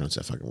learn how to pronounce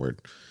that fucking word.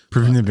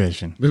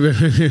 Prohibition.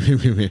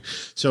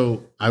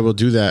 So I will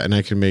do that, and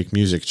I can make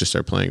music just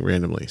start playing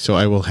randomly. So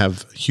I will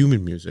have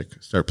human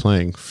music start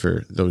playing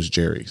for those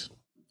Jerrys.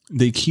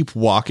 They keep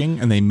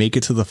walking and they make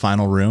it to the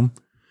final room,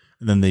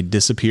 and then they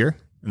disappear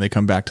and they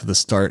come back to the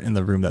start in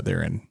the room that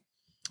they're in.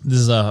 This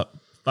is a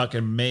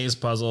fucking maze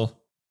puzzle.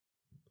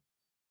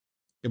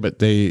 Yeah,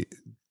 but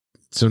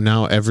so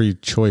now every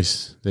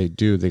choice they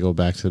do, they go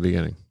back to the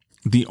beginning.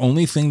 The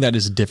only thing that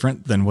is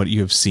different than what you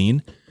have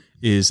seen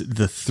is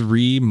the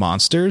three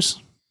monsters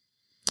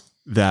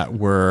that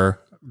were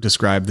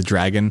described: the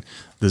dragon,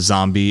 the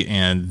zombie,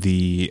 and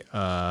the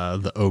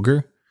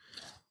ogre.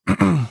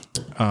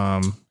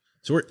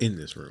 So we're in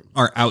this room.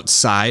 Are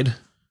outside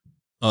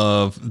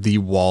of the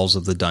walls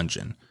of the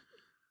dungeon.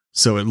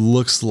 So it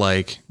looks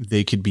like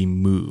they could be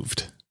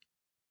moved.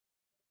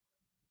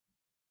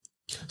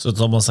 So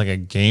it's almost like a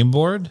game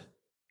board.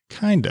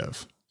 Kind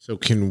of. So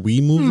can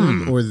we move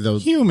them, or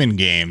Human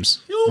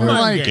games. I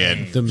like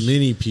it. the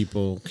mini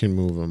people can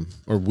move them,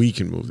 or we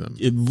can move them?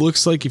 It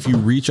looks like if you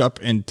reach up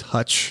and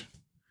touch,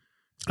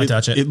 I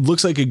touch it. It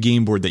looks like a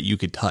game board that you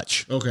could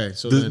touch. Okay,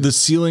 so The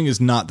ceiling is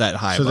not that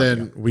high. so above then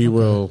you. we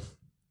will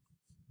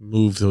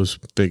move those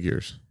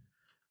figures,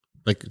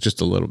 like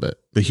just a little bit.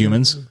 The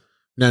humans,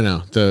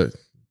 No, the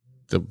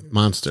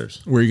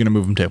monsters. where are you going to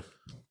move them to?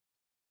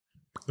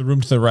 The room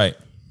to the right.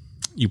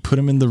 You put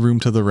them in the room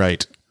to the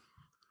right.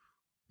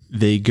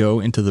 They go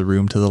into the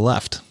room to the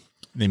left.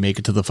 They make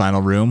it to the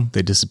final room.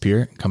 They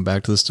disappear. Come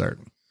back to the start.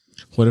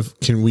 What if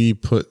can we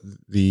put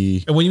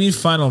the? And when you mean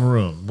final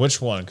room,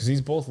 which one? Because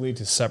these both lead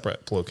to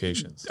separate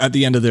locations. At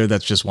the end of there,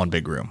 that's just one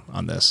big room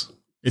on this.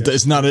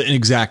 It's not an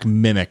exact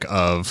mimic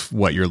of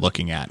what you're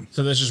looking at.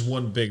 So there's just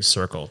one big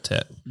circle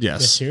tit.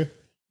 Yes. This here.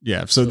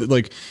 Yeah. So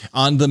like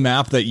on the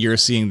map that you're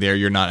seeing there,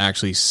 you're not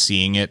actually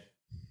seeing it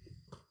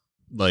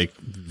like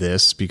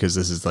this because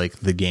this is like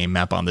the game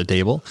map on the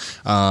table.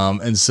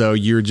 And so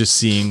you're just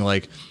seeing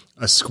like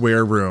a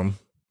square room,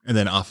 and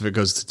then off of it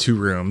goes to two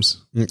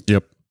rooms,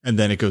 Yep. and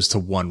then it goes to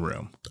one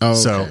room. Oh,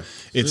 So okay.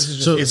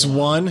 it's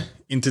one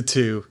into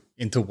two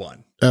into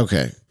one.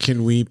 Okay.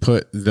 Can we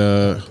put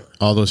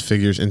all those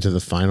figures into the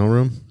final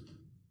room?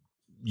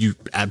 You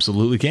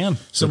absolutely can.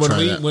 So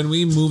try that. when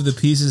we move the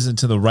pieces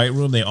into the right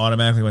room, they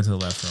automatically went to the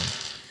left room.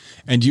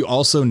 And you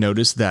also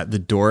notice that the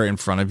door in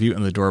front of you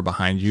and the door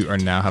behind you are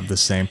now have the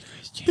same.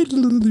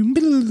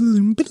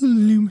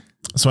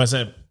 So I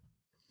said,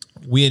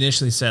 we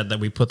initially said that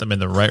we put them in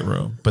the right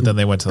room, but then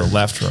they went to the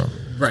left room.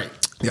 Right.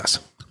 Yes.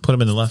 Put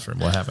them in the left room.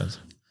 What happens?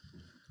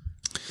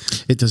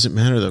 It doesn't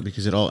matter though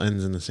because it all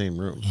ends in the same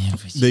room.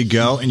 They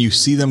go and you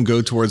see them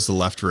go towards the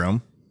left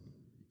room,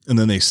 and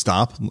then they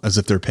stop as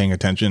if they're paying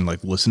attention,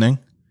 like listening.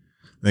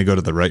 They go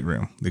to the right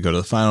room. They go to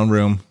the final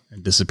room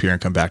and disappear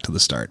and come back to the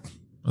start.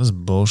 This is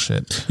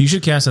bullshit. You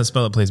should cast that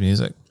spell that plays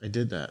music. I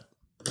did that.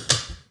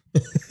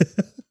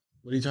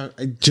 What are you talking?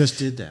 I just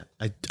did that.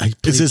 I played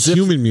as if-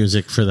 human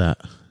music for that.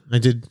 I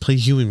did play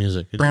human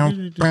music. So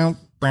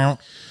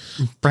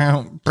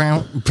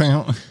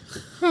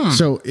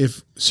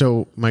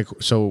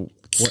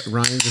what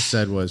Ryan just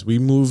said was we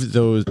moved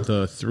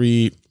the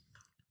three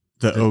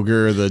The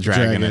ogre, the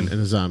dragon, and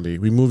the zombie.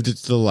 We moved it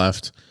to the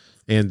left,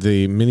 and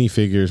the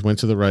minifigures went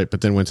to the right,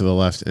 but then went to the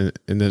left, and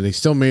then they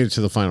still made it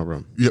to the final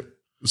room. Yep.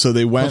 So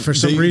they went. But for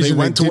some they reason,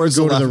 went they didn't towards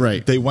go the to left. the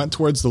right. They went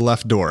towards the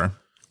left door.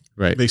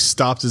 Right. They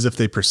stopped as if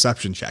they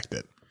perception checked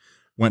it.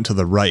 Went to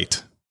the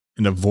right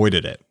and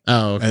avoided it,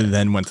 oh, okay. and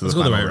then went to Let's the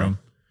go to the final right room. room.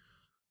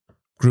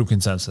 Group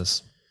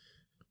consensus.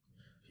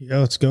 Yeah,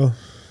 let's go.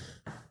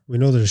 We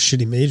know there's a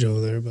shitty mage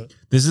over there, but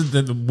This is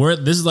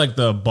this is like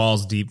the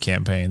balls deep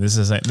campaign. This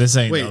ain't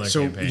the Wait, other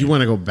so campaign. you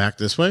want to go back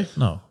this way?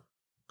 no,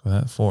 go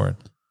that forward.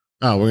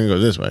 Oh, we're gonna go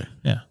this way.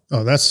 Yeah.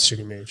 oh, that's a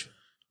shitty mage.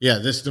 Yeah,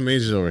 the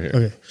mage is over here.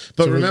 Okay,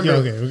 But So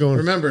remember, we're going.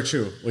 remember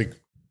too, like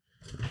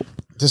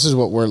this is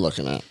what we're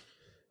looking at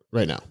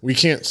right now. We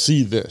can't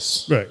see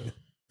this. Right.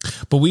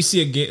 But we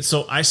see a gate.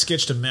 So I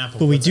sketched a map.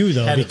 But we do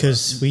though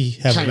because we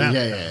have a map.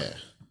 Yeah.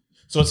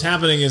 So what's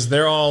happening is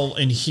they're all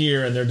in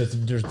here and they're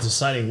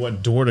deciding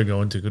what door to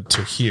go into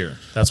to here.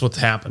 That's what's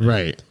happening.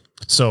 Right.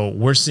 So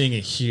we're seeing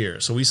it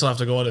here. So we still have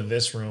to go into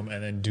this room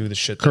and then do the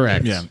shit. that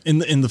Correct. Yeah.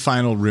 In the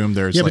final room,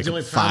 there's Yeah, but like the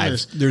only problem five.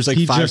 is There's like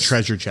he 5 just-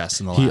 treasure chests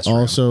in the He last room.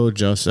 also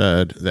just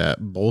said that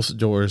both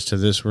doors to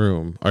this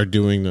room are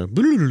doing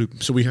the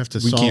so we have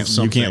to solve You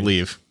something can't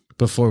leave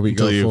before we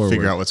until go you forward.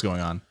 figure out what's going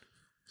on.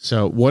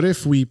 So what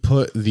if we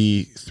put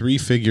the 3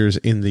 figures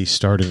in the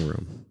starting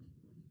room?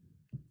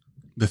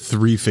 The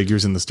 3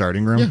 figures in the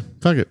starting room. Yeah,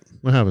 fuck it.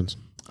 What happens?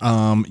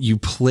 You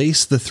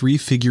place the 3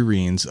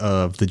 figurines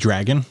of the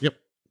dragon, Yep.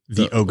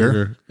 the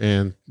ogre,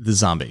 and the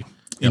zombie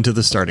into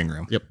the starting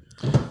room. Yep.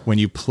 When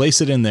you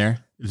place it in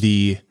there,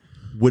 the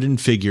wooden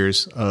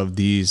figures of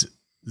these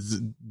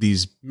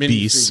Mini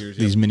beasts, figures,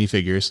 these mini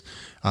figures,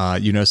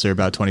 you notice they're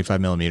about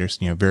 25 millimeters.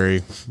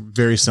 Very,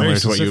 very similar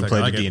to what you would play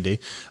specific. in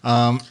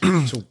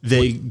I D&D.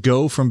 They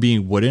go from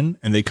being wooden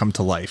and they come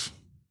to life,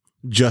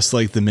 just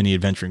like the mini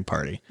adventuring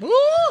party.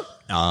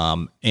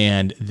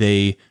 And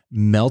they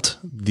melt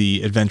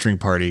the adventuring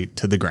party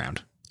to the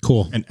ground,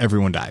 cool. and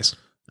everyone dies.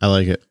 I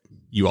like it.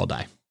 You all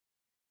die.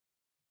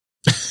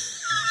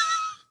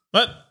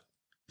 What?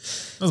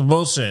 That's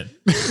bullshit.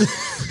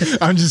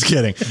 I'm just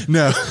kidding.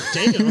 No,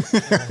 Damn.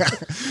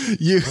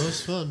 you That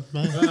was fun.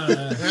 Hey, see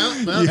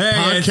you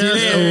Podcast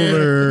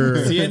later.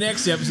 over. See you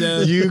next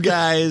episode. you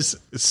guys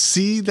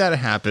see that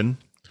happen,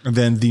 and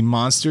then the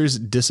monsters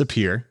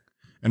disappear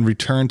and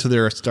return to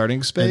their starting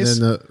And space.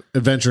 then the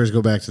adventurers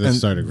go back to the And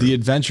starting room. the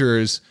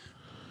adventurers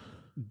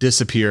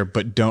disappear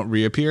but don't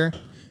reappear.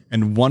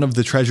 And one of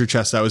the treasure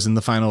chests that was in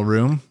the final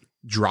room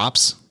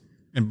drops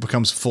and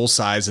becomes full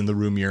size in the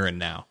room you're in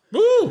now.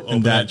 Woo!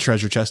 And that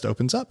treasure chest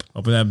opens up.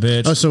 Open that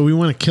bitch. Oh, so we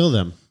want to kill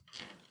them.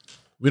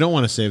 We don't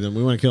want to save them.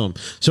 We want to kill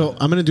them. So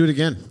I'm going to do it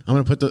again.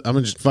 I'm going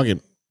to just fuck it.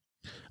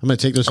 I'm going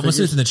to take those I'm gonna see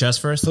figures. what's in the chest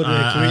first. Can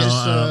we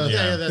just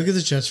yeah. look at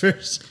the chest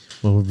first?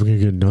 Well, we're going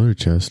to get another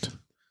chest.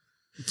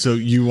 So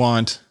you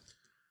want...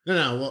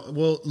 No,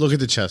 we'll look at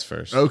the chest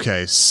first.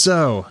 Okay,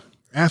 so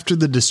after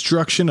the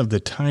destruction of the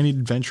tiny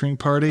adventuring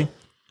party,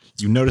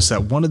 you notice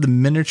that one of the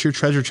miniature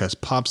treasure chests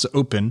pops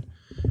open,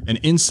 and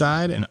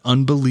inside an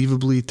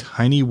unbelievably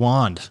tiny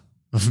wand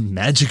of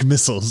magic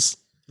missiles.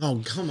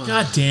 Oh, come on.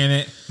 God damn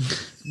it.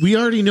 We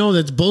already know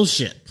that's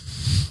bullshit.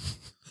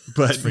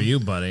 But For you,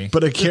 buddy.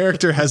 but a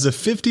character has a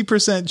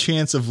 50%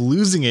 chance of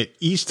losing it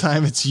each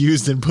time it's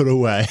used and put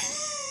away.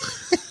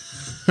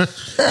 So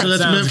that's Sounds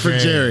meant for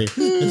great. Jerry.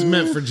 It's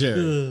meant for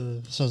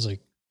Jerry. Sounds like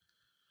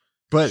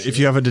But if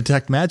you have a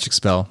detect magic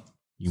spell,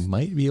 you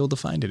might be able to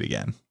find it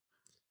again.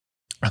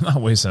 I'm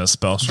not wasting a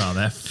spell shot on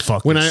that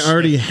fucking When I shit.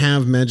 already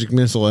have magic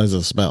missile as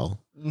a spell.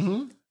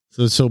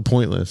 So it's so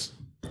pointless.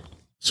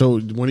 So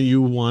when do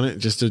you want it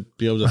just to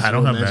be able to I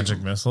don't throw have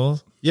magic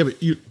missiles. Yeah,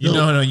 but you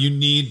No, you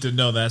need to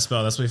know that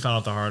spell. That's what we found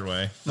out the hard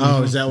way.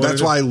 Oh, is that what That's it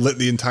is? why I lit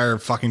the entire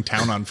fucking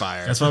town on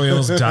fire. That's why we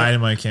almost died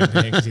in my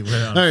campaign because he lit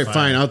it on All right, fire.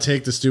 fine. I'll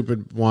take the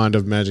stupid wand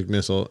of magic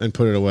missile and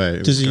put it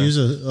away. does he use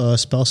a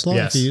spell slot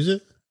Yes. to use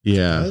it?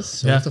 Yeah.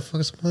 So Yeah. what the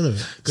fuck is the point of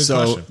it? Good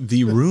so question.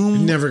 the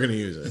room, Never going to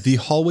use it. the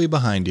hallway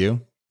behind you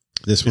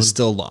This one. is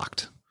still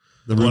locked.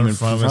 The one room in in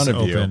front front of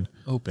of us you open.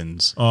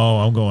 opens. Oh,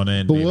 I'm going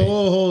in. But Baby.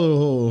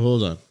 whoa,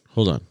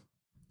 hold on.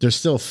 There's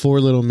still 4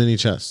 little mini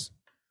chests.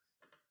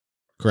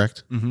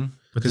 Correct? Mm-hmm.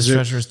 But this there-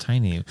 treasure is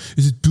tiny.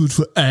 Is it good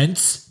for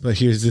ants? But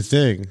here's the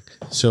thing.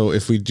 So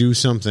if we do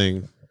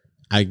something,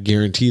 I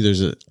guarantee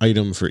there's an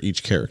item for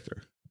each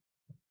character.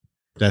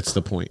 That's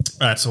the point.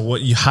 All right. So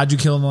how'd you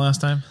kill him the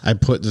last time? I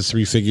put the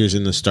 3 figures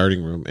in the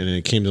starting room and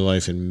it came to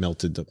life and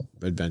melted the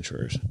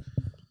adventurers.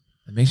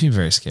 It makes me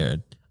very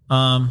scared.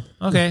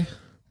 Okay.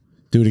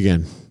 Do it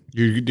again.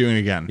 You're doing it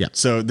again. Yeah.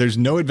 So there's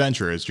no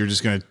adventurers. You're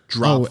just going to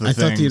drop the I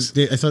thought things.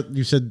 I thought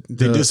you said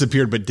They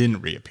disappeared but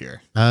didn't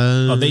reappear.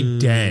 Oh, they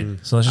dead.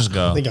 So let's just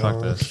go. They Fuck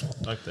gone. this.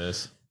 Fuck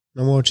this.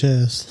 No more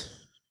chest.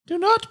 Do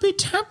not be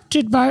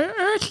tempted by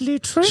earthly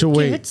trinkets. So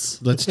wait,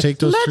 let's take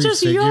those Let 3 us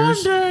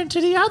figures. yonder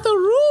into the other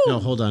room. No,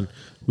 hold on.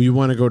 We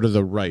want to go to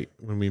the right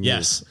when we move.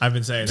 Yes, I've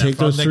been saying Take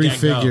that. those from 3 the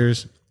get-go.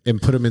 figures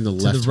and put them in the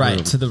to left the right.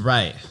 room. To the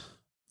right.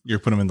 You're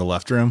putting them in the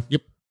left room.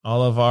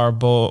 All of our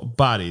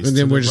bodies. And to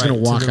then the we're just going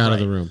right, to walk out of right.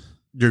 the room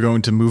You're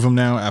going to move them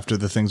now after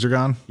the things are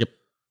gone.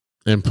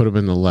 and put them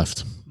in the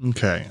left.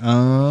 Okay.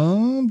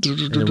 And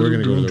then we're going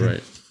to go to the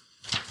right.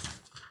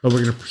 But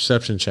we're going to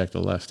perception check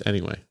the left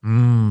anyway.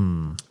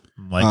 I'm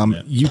liking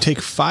it. You take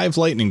 5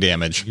 lightning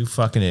damage. You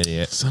fucking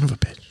idiot. Son of a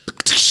bitch.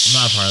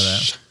 I'm not a part of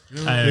that.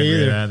 I didn't agree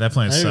with that. That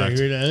plan I didn't sucked.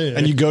 agree with that either.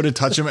 And you go to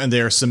touch them, and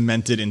they are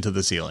cemented into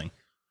the ceiling.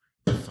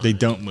 They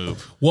don't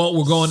move. Well,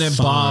 we're going in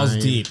balls Fine.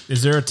 deep.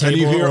 Is there a And table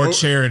you hear, or a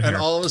chair in and here?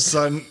 all of a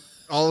sudden,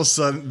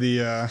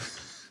 the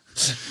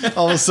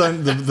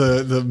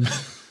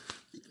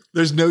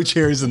there's no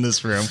chairs in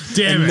this room.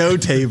 Damn and it. no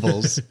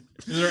tables.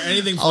 Is there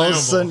anything All of a flammable?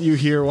 sudden, you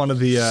hear one of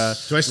the.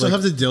 Do I still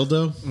have the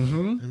dildo?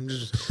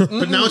 Mm-hmm.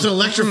 But now it's an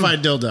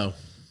electrified dildo.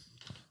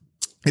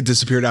 It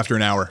disappeared after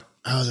an hour.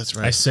 Oh, that's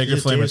right. I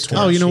Sacred Flame a Dave's torch.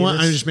 Oh, you know what?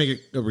 Cheetahs. I just make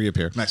it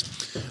reappear. Nice.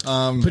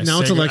 But now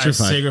it's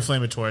electrified. Sacred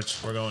Flame a torch.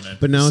 We're going in.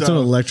 But now it's an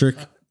So- electric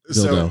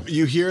So dildo.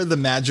 you hear the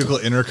magical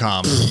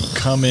intercom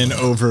come in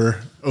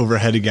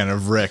overhead again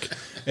of Rick,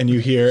 and you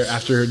hear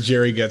after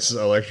Jerry gets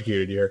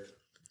electrocuted, you hear,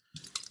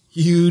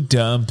 You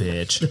dumb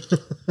bitch.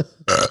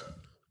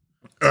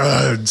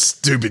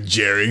 "Stupid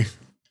Jerry,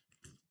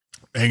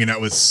 hanging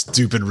out with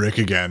stupid Rick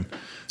again.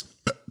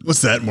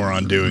 What's that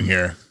moron doing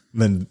here?"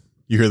 And then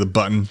you hear the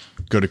button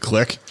go to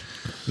click,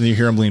 and then you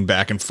hear him lean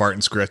back and fart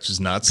and scratch his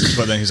nuts.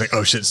 But then he's like,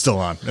 "Oh shit, it's still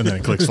on," and then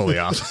it clicks fully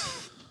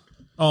off.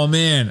 Oh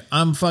man,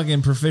 I'm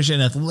fucking proficient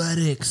in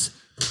athletics.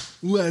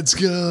 Let's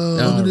go.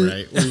 All right.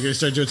 Well, you're going to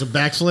start doing some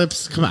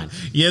backflips? Come on.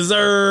 Yes,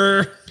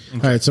 sir. All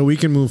right. So we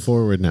can move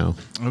forward now.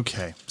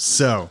 Okay,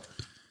 so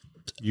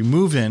you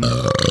move in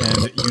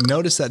and you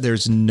notice that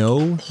there's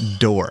no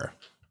door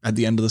at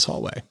the end of this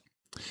hallway.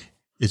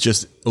 It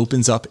just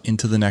opens up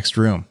into the next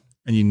room,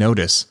 and you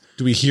notice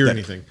Do we hear that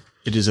anything?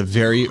 it is a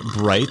very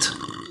bright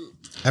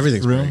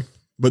Everything's room, bright.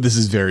 but this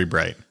is very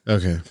bright.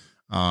 Okay.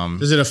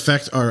 Does it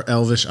affect our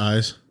elvish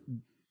eyes?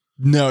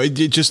 No, it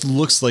just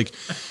looks like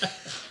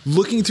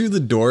looking through the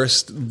door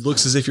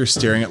looks as if you're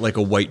staring at like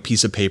a white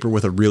piece of paper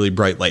with a really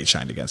bright light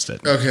shined against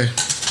it. Okay.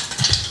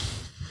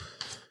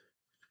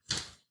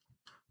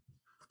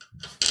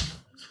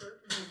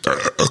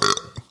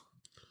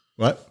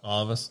 What?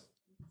 All of us.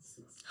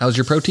 How's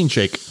your protein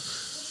shake?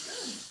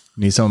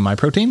 Need some of my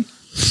protein?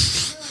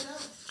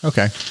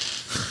 Okay.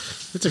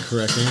 That's a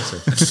correct answer.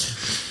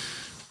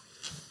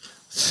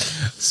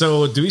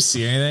 So, do we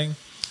see anything?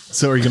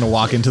 So are you going to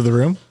walk into the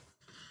room?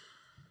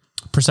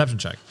 Perception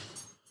check.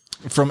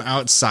 From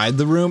outside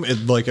the room,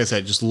 it, like I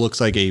said, just looks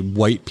like a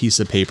white piece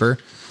of paper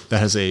that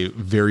has a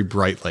very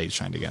bright light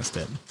shined against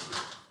it.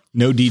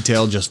 No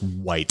detail, just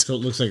white. So it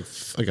looks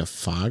like a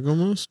fog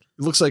almost?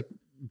 It looks like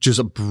just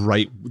a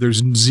bright,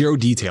 there's zero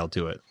detail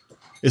to it.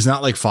 It's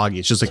not like foggy.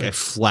 It's just like a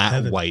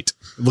flat white.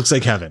 It looks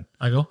like heaven.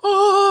 I go,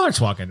 oh, I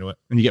just walk into it.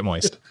 And you get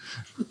moist.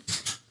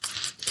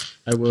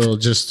 I will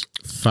just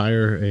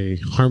fire a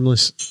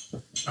harmless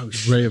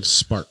ray of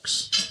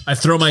sparks. I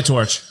throw my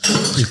torch.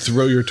 You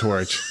throw your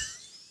torch.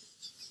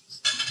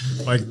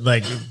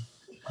 Like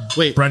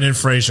Wait. Brendan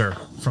Fraser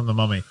from The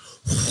Mummy.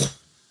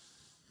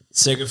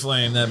 Sacred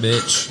Flame, that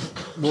bitch.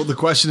 Well, the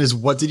question is,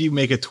 what did you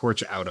make a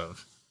torch out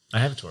of? I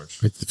have a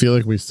torch. I feel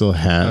like we still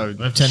have.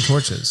 I have 10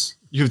 torches.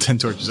 You have 10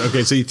 torches.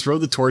 Okay, so you throw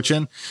the torch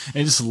in, and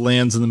it just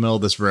lands in the middle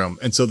of this room.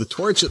 And so the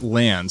torch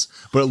lands,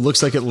 but it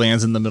looks like it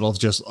lands in the middle of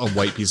just a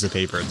white piece of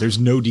paper. There's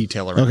no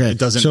detail around it. Okay. It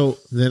doesn't. So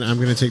then I'm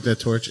going to take that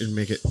torch and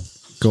make it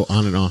go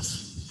on and off.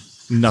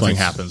 nothing Twice.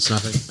 happens.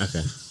 Nothing?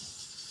 Okay.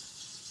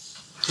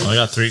 Well, I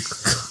got 3.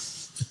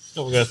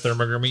 Oh, we got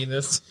thermometer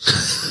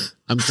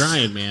I'm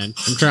trying, man.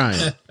 I'm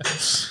trying.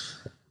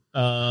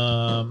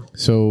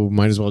 So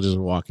might as well just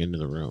walk into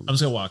the room. I'm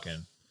just gonna walk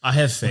in. I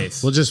have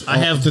faith. We'll just. I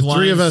have the three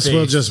blind of us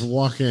will faith. just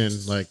walk in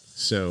like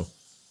so.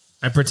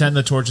 I pretend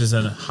the torch is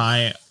a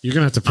high You're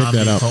gonna have to pick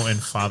that up.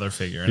 omnipotent father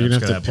figure. And You're I'm gonna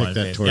just have to gonna pick blind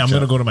that faith. torch Yeah, I'm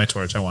gonna up. go to my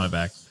torch. I want it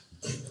back.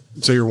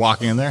 So you're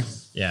walking in there?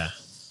 Yeah,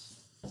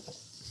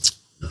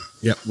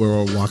 Yep, we're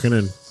all walking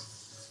in.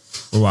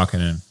 we're walking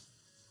in.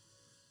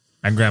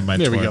 I grab my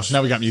There torch. we go.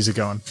 Now we got music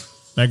going.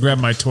 I grab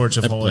my torch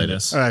of played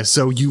holiness. All right,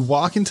 so you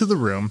walk into the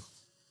room,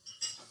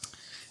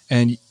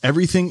 and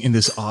everything in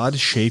this odd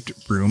shaped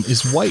room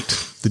is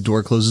white. The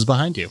door closes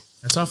behind you.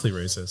 That's awfully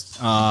racist.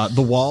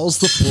 The walls,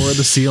 the floor,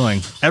 the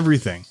ceiling,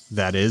 everything,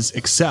 that is,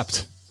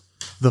 except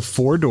the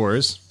 4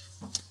 doors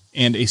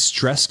and a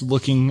stressed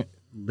looking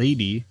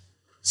lady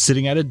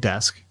sitting at a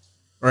desk,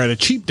 or at a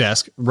cheap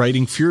desk,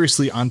 writing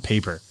furiously on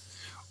paper.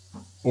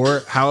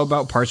 Or how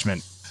about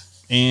parchment?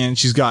 And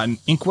she's got an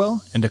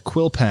inkwell and a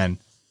quill pen.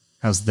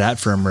 How's that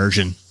for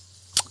immersion?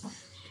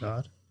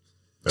 God.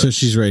 So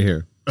she's right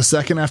here. A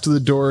second after the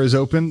door is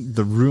open,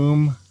 the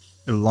room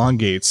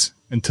elongates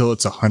until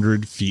it's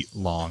 100 feet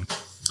long.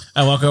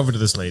 I walk over to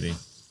this lady.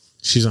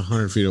 She's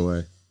 100 feet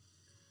away.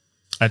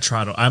 I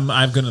try to. I'm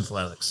good at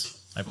athletics.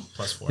 I have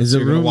 +4. Is the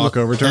You're gonna room walk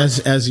over to her?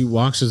 as he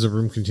walks? Does the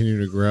room continue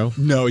to grow?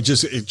 No, it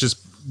just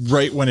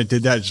right when it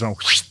did that, it just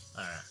went,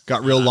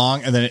 got real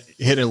long, and then it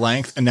hit a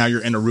length, and now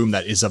you're in a room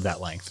that is of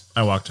that length.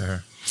 I walk to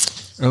her.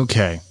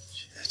 Okay.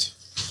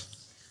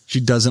 She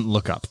doesn't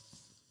look up.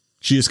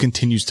 She just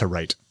continues to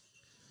write.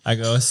 I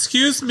go,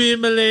 excuse me,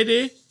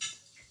 milady.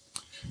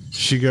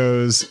 She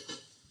goes,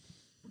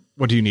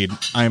 "What do you need?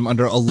 I am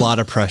under a lot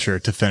of pressure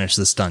to finish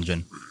this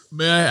dungeon."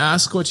 May I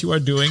ask what you are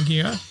doing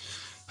here?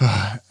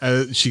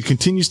 She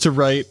continues to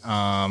write,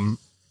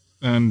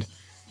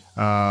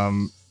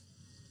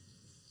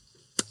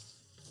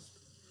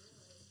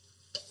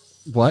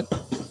 what?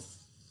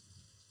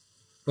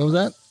 What was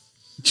that?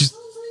 Just,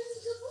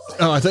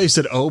 oh, I thought you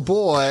said, "Oh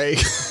boy."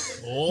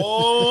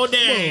 Oh,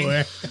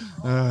 dang.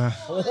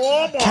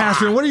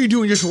 Catherine, what are you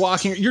doing just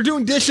walking? You're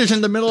doing dishes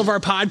in the middle of our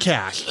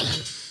podcast.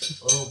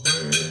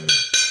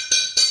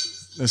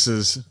 This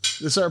is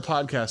our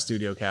podcast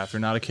studio,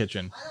 Catherine, not a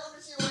kitchen. I don't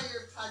understand why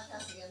you're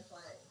podcasting and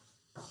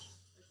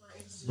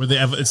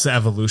playing. It's the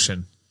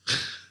evolution.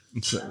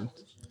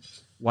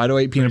 Why do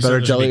I eat peanut Pretty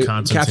butter soon there'll be jelly?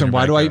 concerts in Catherine,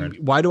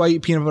 your why do I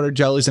eat peanut butter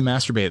jellies and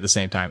masturbate at the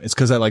same time? It's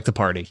because I like to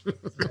party.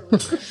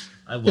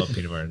 I love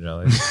peanut butter and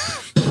jelly.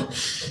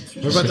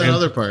 What about that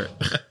other part?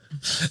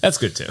 That's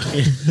good too.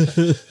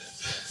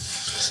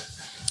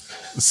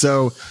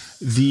 So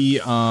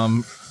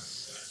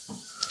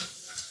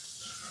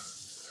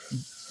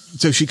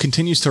so she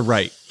continues to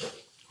write,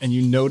 and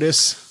you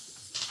notice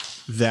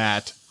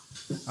that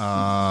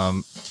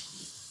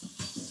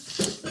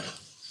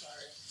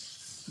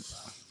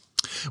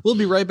we'll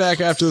be right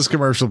back after this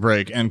commercial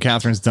break, and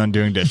Catherine's done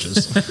doing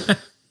dishes.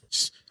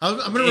 I'm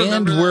gonna And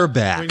remember we're that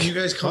back. when you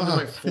guys come to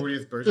my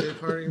 40th birthday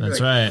party. That's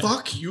right.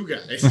 Fuck you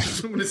guys.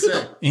 That's what I'm gonna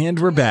say. And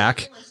we're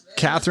back.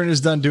 Catherine is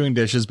done doing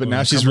dishes, but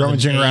now she's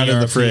rummaging around in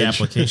the fridge,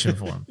 Application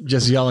form.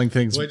 just yelling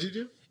things. What'd you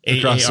do?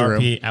 Across the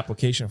room. AARP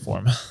application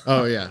form.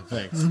 Oh yeah,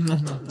 thanks.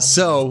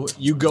 So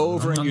you go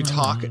over and you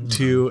talk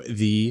to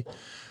the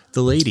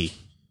lady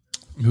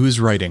who is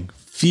writing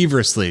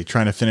feverishly,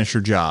 trying to finish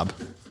her job.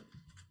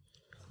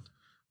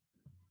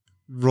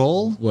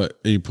 Roll What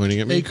are you pointing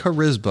at a me?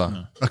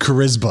 charisma. A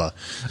charisma.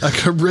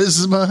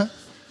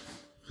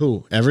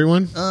 Who?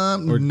 Everyone?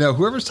 No,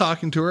 whoever's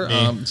talking to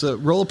her. So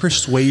roll a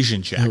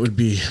persuasion check. That would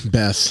be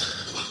Beth.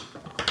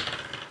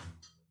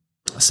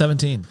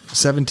 17.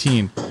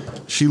 17.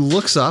 She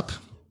looks up.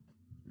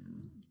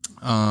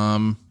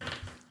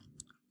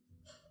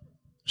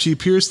 She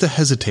appears to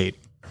hesitate.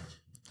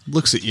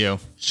 Looks at you.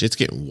 Shit's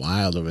getting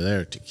wild over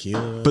there.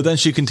 Tequila. But then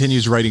she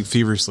continues writing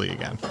feverishly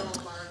again.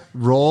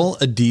 Roll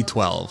a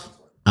d12.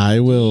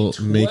 I will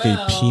make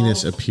a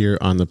penis appear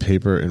on the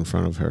paper in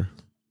front of her.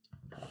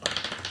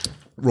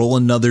 Roll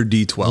another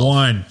d12.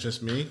 1.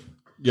 Just me?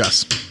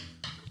 Yes.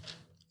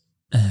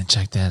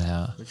 Check that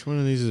out. Which one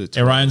of these is it?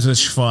 It rhymes with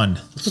fun.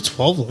 What's a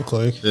 12 look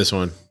like? This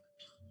one.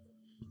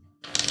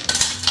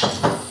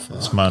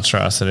 It's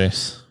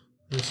monstrosities.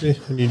 Let me see.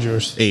 I need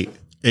yours. 8.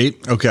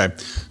 8. Okay.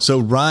 So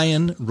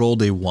Ryan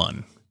rolled a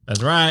 1.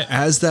 That's right.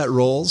 As that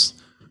rolls,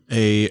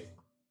 a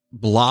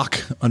block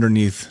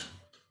underneath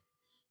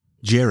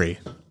Jerry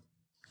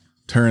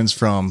turns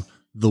from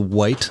the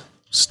white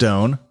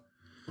stone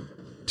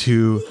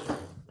to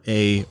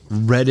a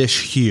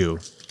reddish hue.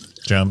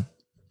 Jump.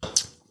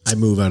 I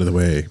move out of the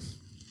way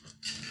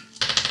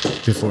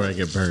before I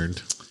get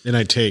burned. And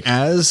I take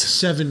As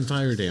 7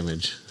 fire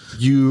damage.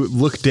 you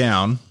look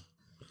down,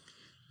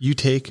 you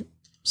take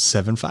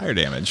 7 fire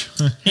damage.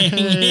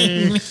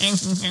 You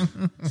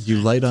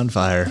light on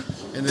fire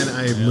And then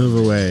I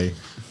move away.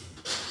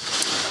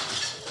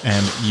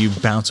 and you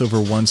bounce over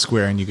one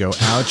square and you go,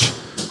 ouch,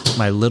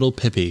 my little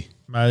pippy.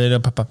 My little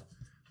papa.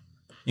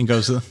 And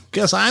goes,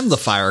 guess I'm the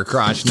fire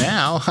crotch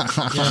now.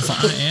 Yes,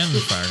 I am the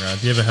fire god.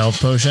 Do you have a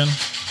health potion?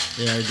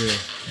 Yeah, I do.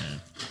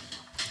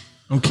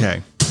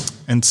 Okay.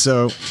 And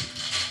so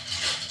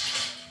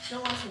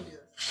Don't watch him do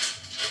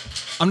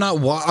this.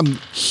 I'm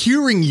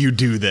hearing you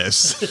do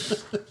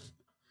this.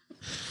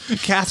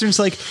 Catherine's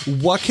like,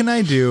 what can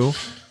I do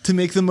to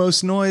make the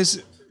most noise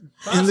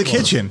in the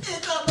kitchen?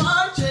 It's a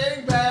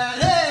marching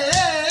band. Hey,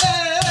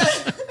 hey,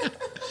 hey.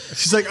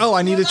 She's like, oh,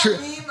 I need to trim.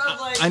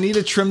 I need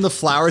to trim the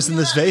flowers in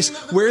this vase.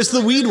 Where's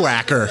the weed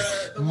whacker?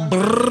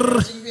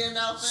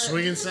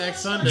 Swinging Sack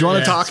Sunday. Do you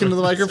want to talk into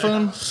the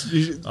microphone?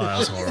 That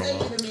was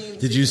horrible.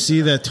 Did you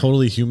see that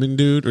Totally Human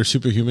dude or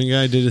Superhuman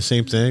guy did the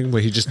same thing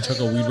where he just took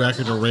a weed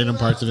whacker to random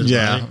parts of his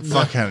Yeah,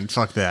 body?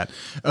 fuck that.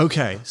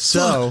 Okay,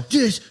 so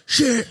This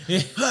shit.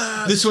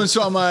 this one's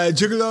from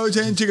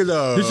Juggalos and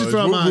Juggalos. This is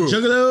from Woo, woo.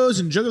 Juggalos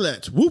and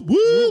Juggalettes. Whoop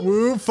whoop.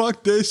 Woo,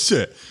 fuck this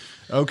shit.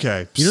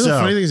 Okay, You know so the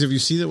funny thing is, if you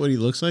see that what he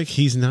looks like,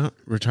 he's not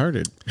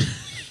retarded.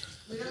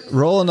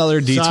 roll another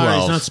d12. Sorry,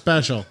 he's not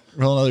special.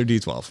 Roll another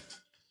d12.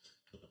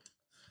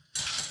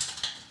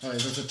 Oh,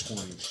 that's a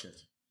 20. Shit.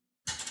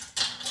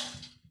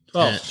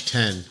 12.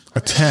 10.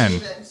 A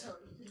 10.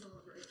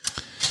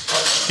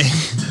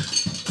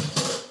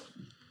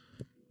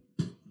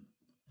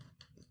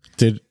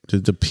 Did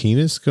the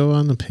penis go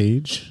on the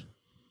page?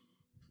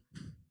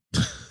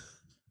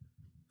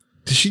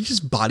 Did she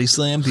just body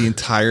slam the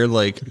entire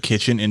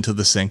kitchen into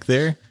the sink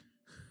there?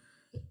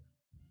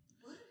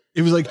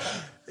 It was like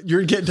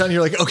you're getting done.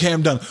 You're like, okay,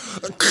 I'm done.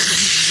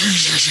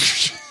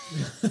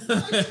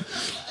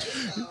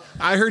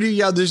 I heard you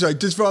yell this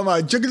this from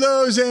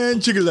Juggalos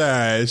and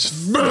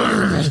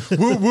Juggalas.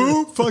 Woo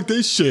woo, fuck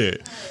this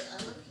shit.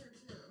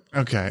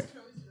 Okay.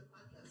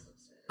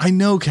 I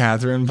know,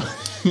 Catherine.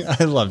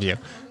 I love you.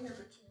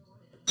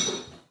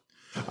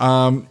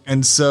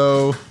 And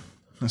so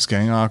it's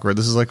getting awkward.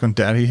 This is like when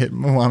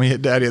mommy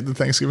hit daddy at the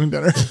Thanksgiving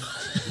dinner.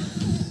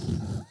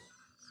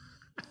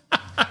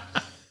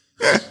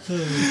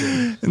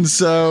 And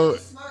so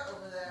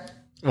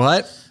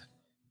what?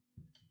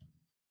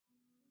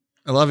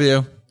 I love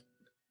you.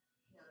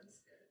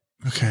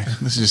 Okay.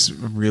 This is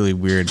just a really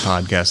weird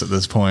podcast at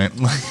this point.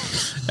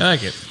 I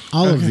like it.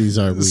 All of these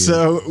are weird.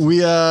 So we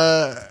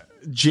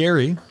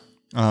Jerry,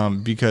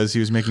 because he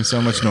was making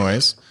so much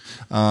noise,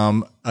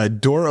 a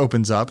door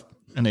opens up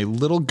and a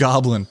little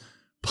goblin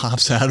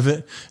pops out of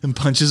it and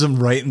punches him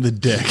right in the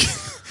dick.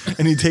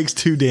 And he takes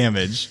 2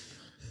 damage.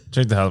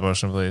 Drink the health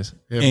potion, please.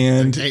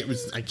 And-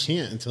 I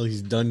can't until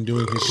he's done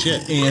doing his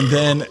shit. And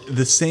then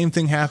the same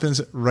thing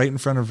happens right in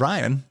front of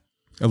Ryan.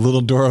 A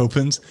little door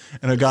opens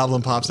and a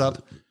goblin pops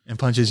up and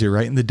punches you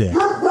right in the dick.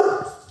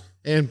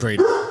 And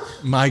Brady.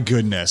 My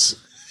goodness.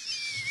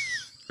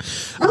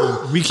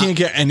 We can't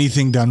get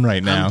anything done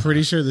right now. I'm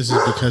pretty sure this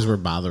is because we're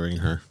bothering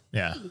her.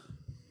 Yeah.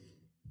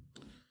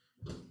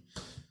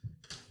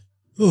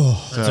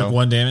 Oh, I took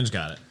 1 damage.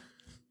 Got it.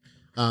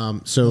 I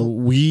am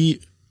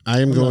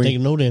I'm not going.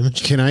 taking no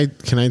damage. Can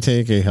I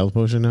take a health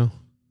potion now?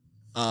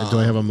 Do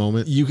I have a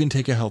moment? You can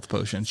take a health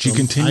potion. She I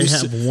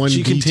continues. have To, one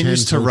she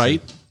continues D10 to potion.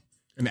 write,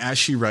 and as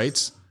she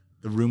writes,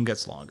 the room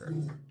gets longer.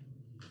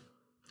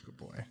 Good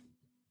boy.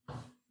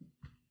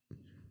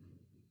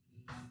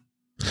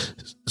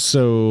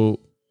 So,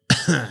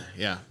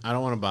 yeah, I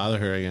don't want to bother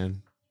her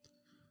again.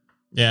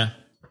 Yeah.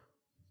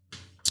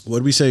 What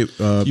did we say?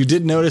 You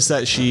did notice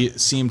that she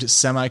seemed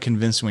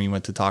semi-convinced when you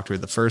went to talk to her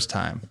the first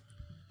time.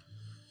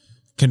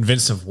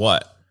 Convinced of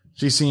what?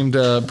 She seemed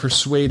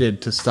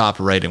persuaded to stop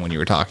writing when you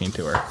were talking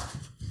to her,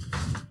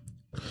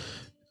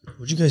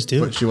 What'd you guys do?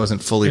 but she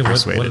wasn't fully Hey, what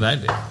persuaded. did I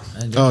do? I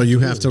didn't do Oh, you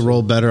have to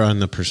roll better on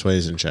the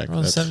persuasion check.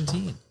 roll That's-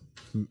 17.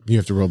 You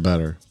have to roll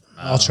better.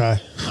 I'll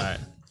try. All right.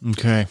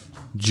 Okay,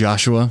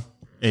 Joshua,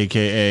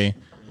 aka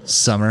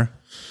Summer,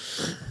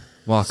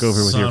 walk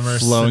over with your Summer,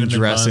 flowing cinnamon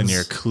dress and buns.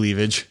 your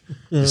cleavage,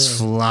 just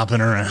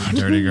flopping around.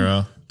 Dirty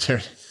girl.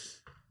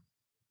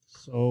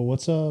 So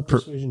what's a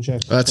persuasion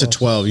check? That's a Plus?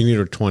 12. You need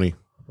a 20.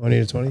 I need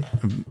a 20.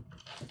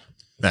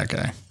 That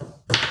guy.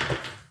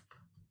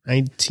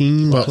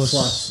 19 But plus.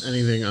 plus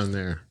anything on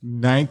there.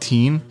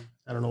 19.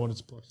 I don't know what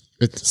it's plus.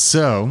 It's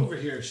So, over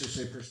here. It should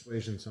say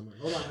persuasion somewhere.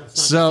 Hold on.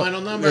 That's so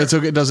it's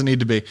okay. It doesn't need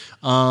to be.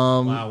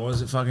 Wow, what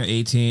was it? Fucking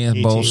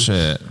 18?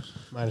 Bullshit.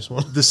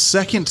 -1. The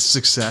second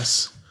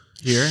success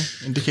here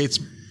indicates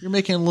you're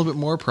making a little bit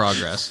more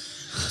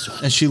progress,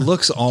 and she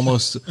looks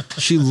almost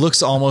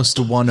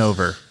won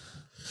over.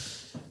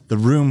 The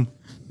room,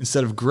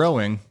 instead of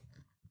growing,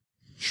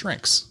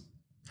 shrinks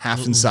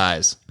half in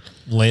size.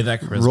 Lay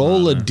that charisma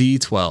Roll a on her.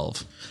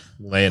 D12.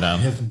 Lay it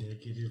on.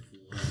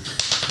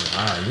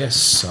 Wow, you guys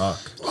suck.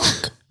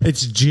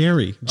 It's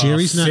Jerry.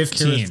 Jerry's not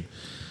 15.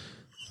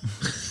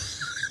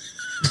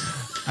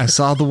 I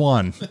saw the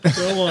 1,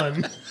 Go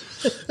on.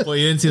 Well,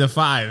 you didn't see the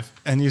 5.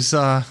 and you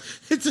saw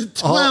It's a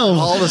 12.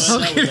 all of a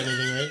sudden.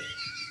 Anything, right?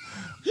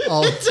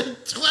 All,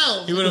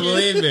 12. You wouldn't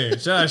believe me.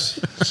 Josh.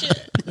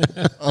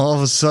 all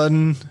of a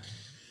sudden,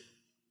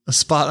 a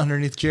spot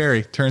underneath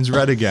Jerry turns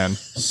red again.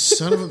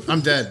 Son of a...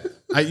 I'm dead.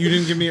 You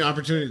didn't give me an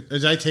opportunity.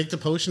 Did I take the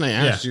potion? I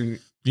asked you.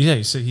 Yeah,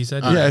 he said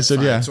Yeah, I said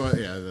Fine. yeah. So,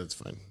 yeah, that's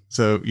fine.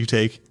 So you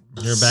take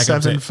You're back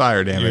up 7 to fire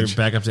You're damage,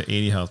 back up to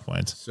 80 health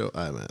points. So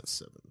I'm at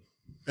 7.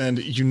 and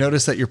you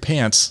notice that your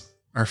pants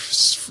are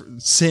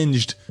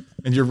singed,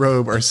 and your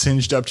robe are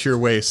singed up to your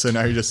waist. So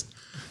now you're just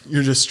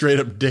straight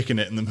up dicking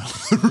it in the middle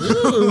of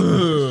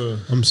the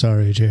room. I'm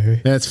sorry,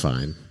 Jerry. That's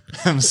fine.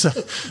 I'm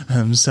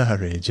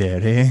sorry,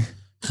 Jerry.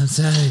 I'm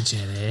sorry,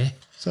 Jenny.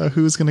 So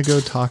who's gonna go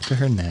talk to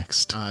her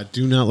next?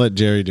 Do not let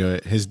Jerry do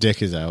it. His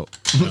dick is out.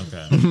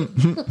 Okay.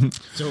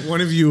 So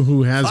one of you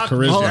who has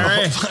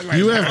charisma, Jerry.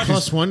 you have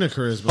 +1 to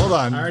charisma. Hold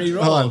on. already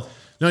Hold on. rolled.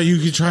 No, you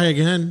can try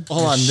again.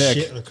 Hold on, Nick.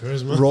 Shit, the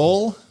charisma.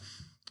 Roll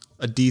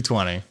a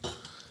D20.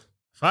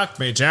 Fuck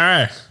me,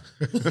 Jerry.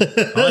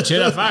 I want you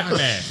to fuck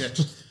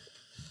me.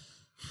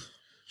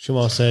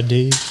 Shamal said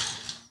D.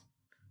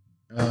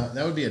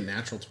 That would be a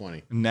natural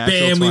 20. Natural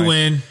Bam, 20. we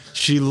win.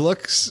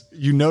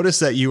 You notice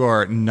that you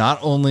are not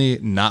only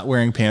not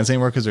wearing pants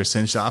anymore because they're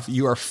cinched off,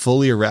 you are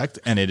fully erect,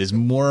 and it is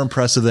more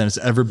impressive than it's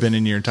ever been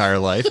in your entire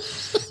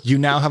life. You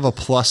now have a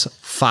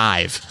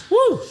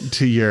 +5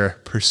 to your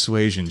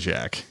persuasion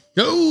check.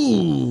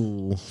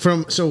 Oh,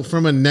 from a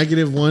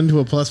 -1 to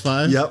a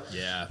 +5. Yep.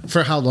 Yeah.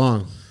 For how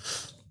long?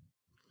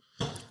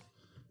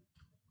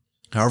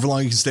 However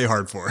long you can stay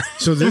hard for.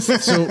 So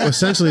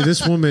essentially,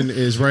 this woman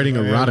is writing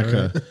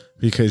erotica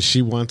because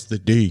she wants the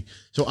D.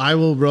 So I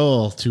will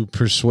roll to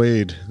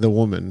persuade the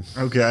woman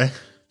Okay.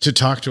 to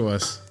talk to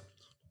us.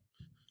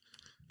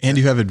 And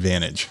you have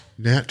advantage.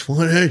 Nat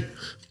 20.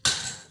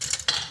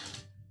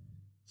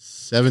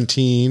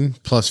 17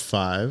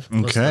 +5.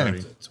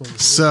 Okay.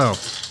 So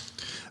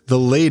the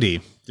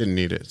lady, Didn't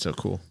need it. So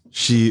cool.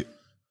 she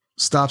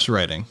stops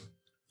writing.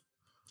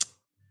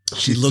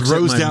 She looks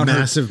at my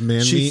massive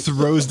man She meat.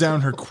 throws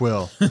down her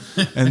quill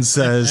and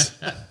says,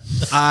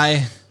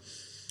 I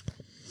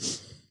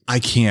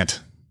can't.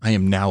 I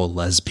am now a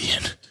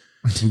lesbian.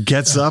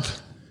 Gets up,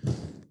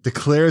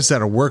 declares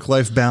that a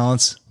work-life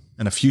balance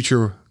and a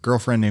future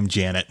girlfriend named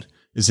Janet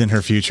is in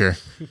her future.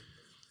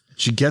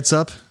 She gets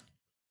up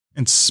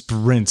and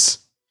sprints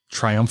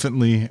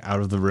triumphantly out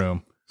of the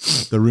room.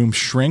 The room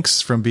shrinks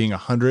from being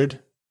 100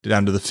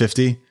 down to the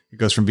 50. It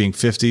goes from being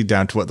 50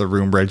 down to what the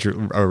room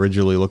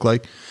originally looked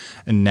like.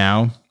 And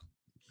now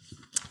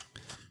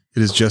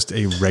it is just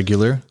a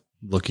regular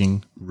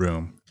looking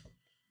room.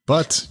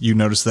 But you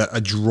notice that a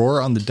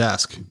drawer on the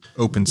desk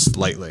opens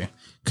slightly.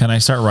 Can I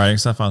start writing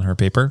stuff on her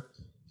paper?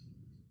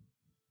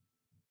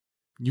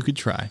 You could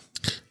try.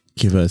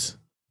 Give us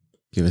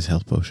Give us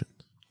health potions.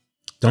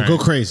 Don't go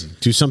crazy.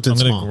 Do something I'm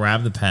going to small.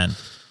 grab the pen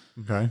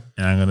Okay.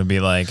 and I'm going to be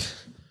like,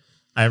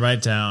 I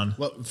write down.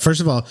 Well,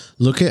 first of all,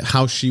 look at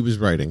how she was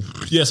writing.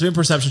 Yeah, so we have a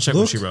perception check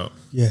what she wrote.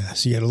 Yeah,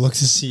 so you got to look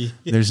to see.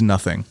 There's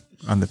nothing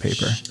on the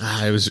paper.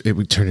 It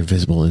would turn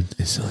invisible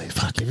instantly.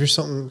 Fuck. Give her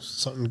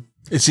something.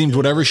 It seemed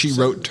whatever she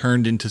wrote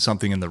turned into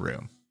something in the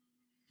room.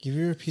 Give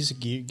her a piece of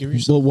gear. Give her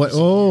Well, something. what?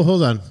 Oh,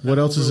 hold on. What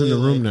else is in the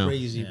room now?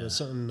 Crazy, but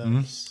something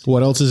nice.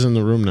 What else is in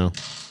the room now?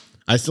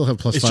 I still have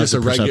plus It's 5 just to a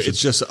regular. perception.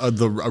 It's just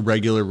a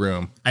regular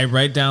room. I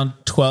write down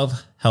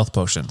 12 health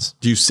potions.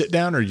 Do you sit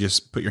down or you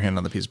just put your hand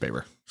on the piece of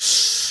paper?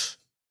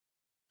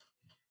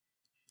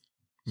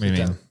 What do you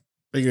mean?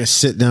 Are you gonna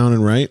sit down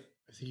and write?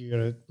 I think you got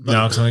to.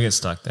 No, because I'm going to get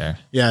stuck there.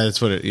 Yeah,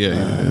 that's what it. Yeah,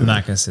 I'm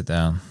not going to sit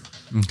down.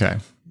 Okay.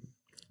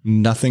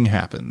 Nothing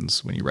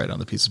happens when you write on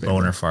the piece of paper.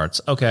 Boner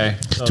farts. Okay.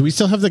 So Do we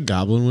still have the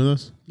goblin with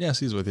us? Yes,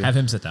 he's with you. have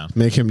him sit down.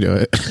 Make him do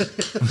it.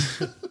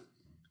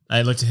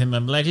 I looked at him.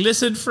 I'm like,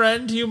 listen,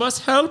 friend, you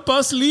must help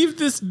us leave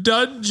this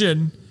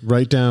dungeon.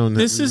 Write down.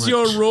 This is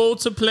your role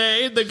to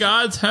play. The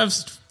gods have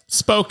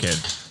spoken.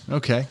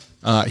 Okay.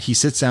 He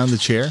sits down in the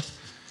chair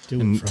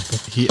and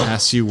he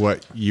asks you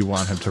what you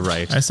want him to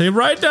write. I say,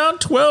 write down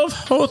 12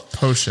 health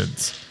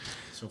potions.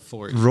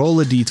 Roll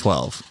a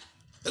d12.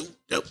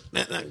 Nope,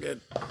 not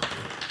good.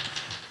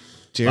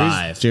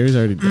 5. Jerry's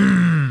already dead.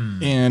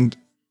 And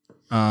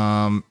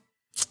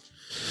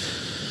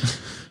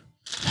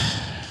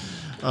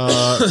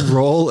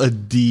roll a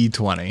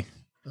d20.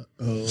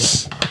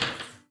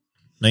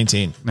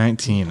 19.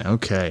 19.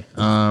 Okay.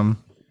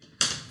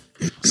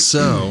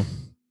 So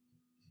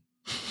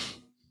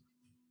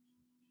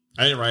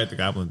I didn't write it. The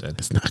goblin did.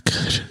 It's not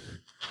good.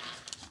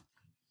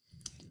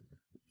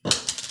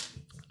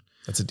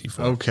 That's a D4.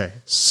 okay.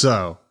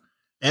 So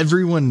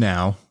everyone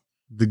now,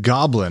 the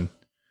goblin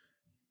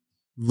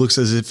looks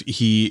as if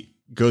he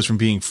goes from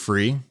being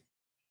free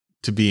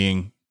to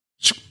being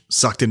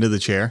sucked into the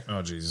chair.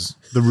 Oh, Jesus.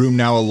 The room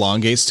now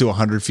elongates to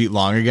 100 feet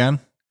long again.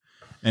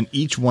 And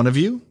each one of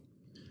you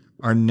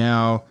are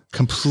now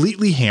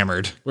completely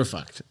hammered We're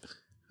fucked.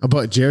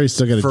 But Jerry's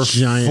still got a for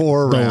giant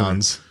 4 boner.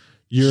 rounds.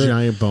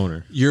 Giant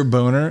boner. Your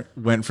boner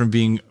went from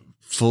being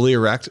fully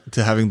erect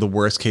to having the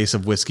worst case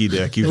of whiskey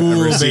dick you've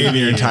ever seen in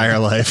your entire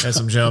life. That's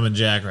some gentleman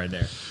jack right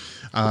there.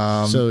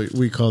 So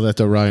we call that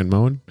the Ryan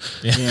Moen.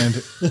 And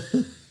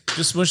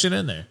Just smush it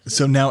in there.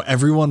 so now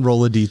everyone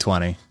roll a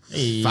d20.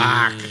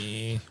 Fuck.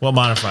 What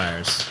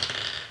modifiers?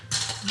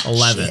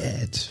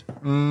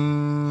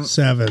 11.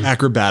 7.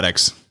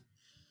 Acrobatics.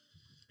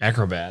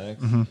 Acrobatic.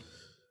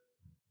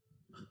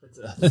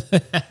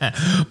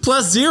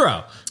 Plus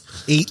 0.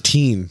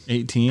 18.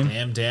 18.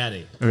 Damn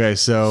daddy. Okay,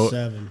 so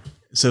 7.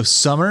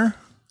 Summer,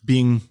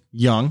 being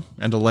young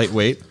and a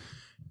lightweight,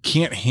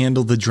 can't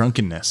handle the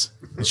drunkenness.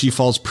 And she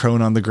falls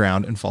prone on the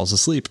ground and falls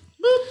asleep.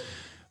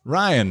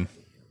 Ryan,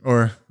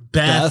 or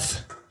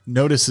Beth,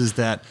 notices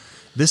that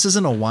this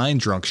isn't a wine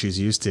drunk she's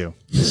used to.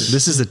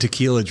 This is a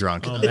tequila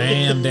drunk.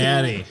 Damn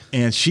daddy.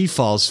 And she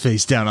falls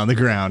face down on the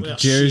ground.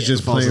 Jerry's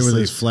just Falls playing with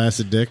asleep. his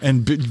flaccid dick.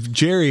 And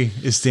Jerry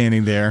is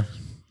standing there,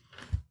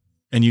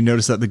 and you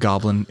notice that the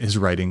goblin is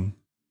writing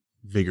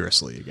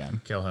vigorously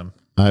again. Kill him.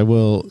 I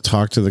will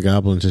talk to the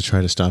goblin to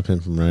try to stop him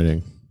from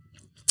writing.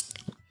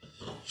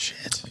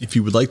 If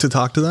you would like to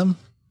talk to them,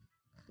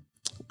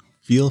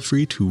 feel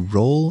free to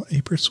roll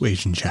a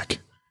persuasion check.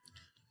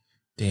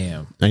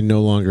 Damn. I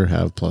no longer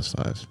have plus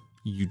 5.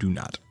 You do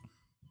not.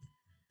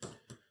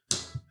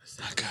 That's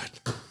not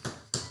good.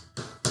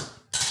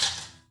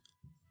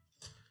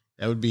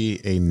 That would be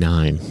a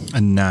 9.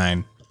 A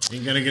 9.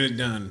 Ain't gonna get it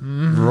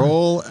done.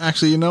 Roll.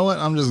 Actually, you know what?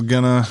 I'm just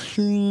gonna.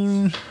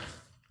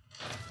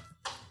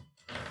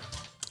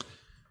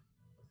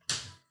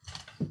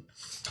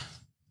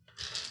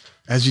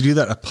 As you do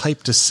that, a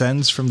pipe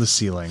descends from the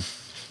ceiling.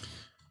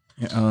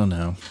 Yeah, oh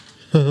no.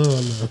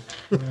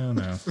 Oh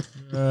no.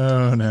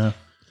 Oh no.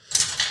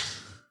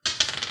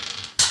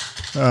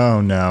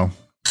 Oh no.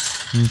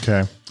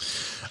 Okay.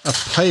 A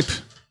pipe.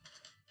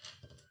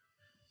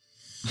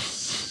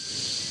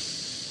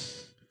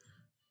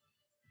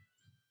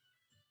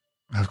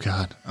 Oh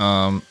God.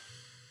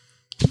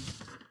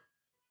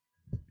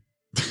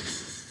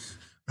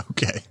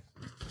 Okay.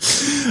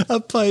 A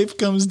pipe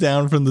comes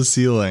down from the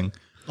ceiling.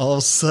 All of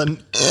a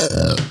sudden,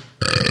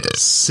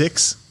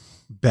 6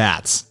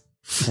 bats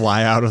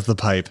fly out of the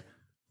pipe.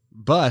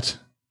 But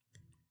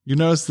you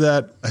notice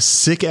that a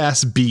sick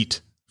ass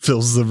beat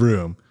fills the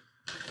room.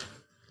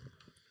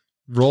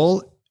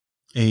 Roll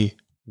a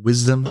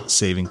wisdom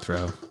saving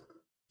throw.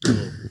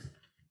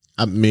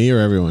 Me or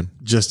everyone?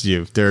 Just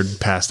you. They're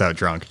passed out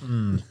drunk.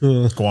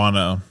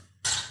 Guano.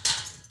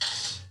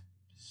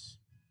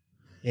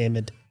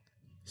 Amid.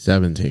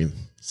 17.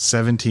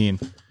 17.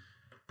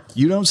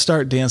 You don't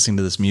start dancing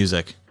to this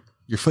music.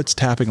 Your foot's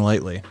tapping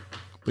lightly,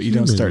 but you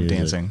don't Human start music.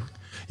 dancing.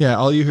 Yeah,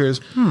 all you hear is,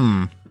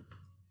 Human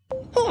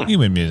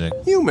music.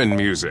 Human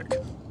music.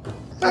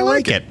 I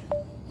like it.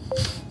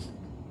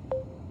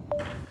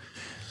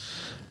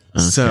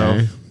 So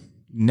Okay.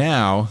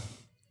 now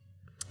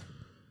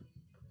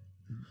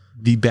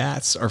the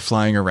bats are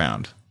flying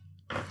around.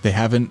 They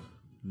haven't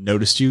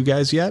noticed you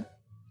guys yet,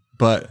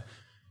 but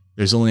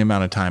there's only an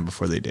amount of time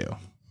before they do.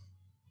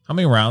 How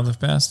many rounds have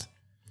passed?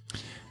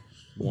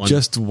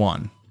 Just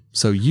one.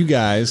 So you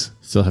guys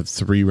Still have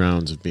 3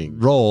 rounds of being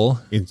roll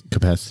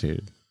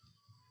incapacitated.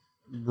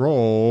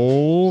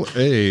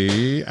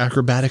 a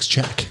acrobatics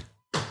check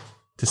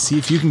to see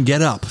if you can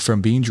get up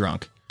from being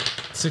drunk.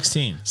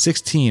 16.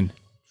 16.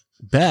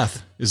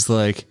 Beth is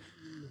like,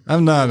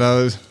 I'm not.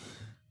 What'd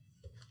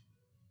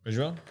you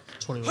roll?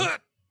 21.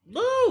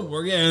 Woo!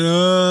 We're getting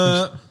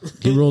up.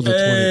 He rolled a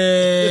 20.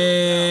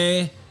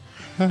 Hey,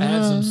 I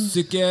had some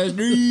sick ass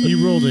dreams. He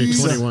rolled a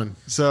 21.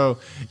 So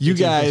you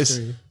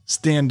guys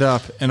stand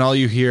up, and all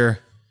you hear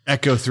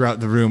echo throughout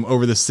the room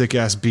over the sick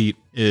ass beat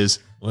is,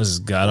 What is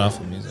this god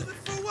awful music?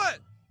 For what?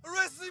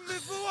 Arresting me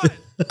for what?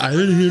 I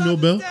didn't hear no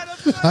bell.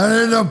 I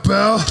didn't know,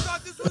 Bell. I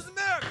thought this was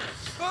America.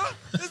 Huh?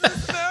 Is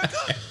this America?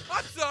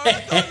 I'm sorry. I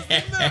thought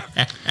this was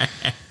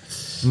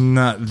America.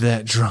 Not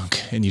that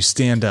drunk. And you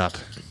stand up.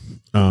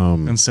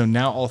 Um, And so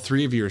now all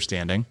 3 of you are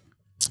standing.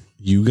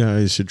 you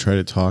guys should try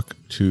to talk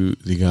to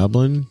the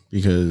goblin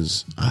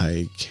because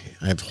I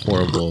have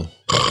horrible.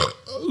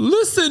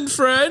 Listen,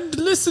 friend.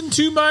 Listen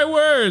to my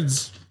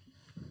words.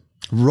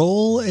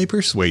 Roll a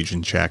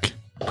persuasion check.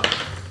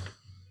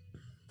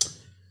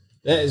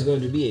 That is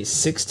going to be a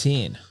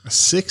 16.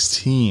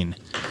 16.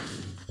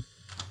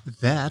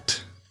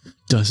 That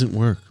Doesn't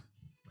work.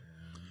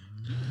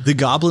 the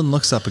goblin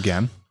looks up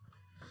again,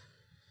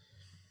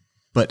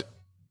 but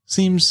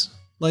seems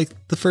like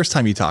the first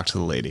time you talked to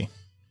the lady.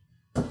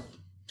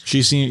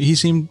 He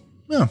seemed,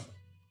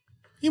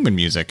 human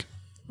music.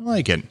 I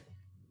like it.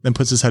 Then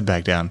puts his head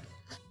back down.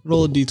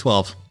 Roll a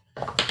d12.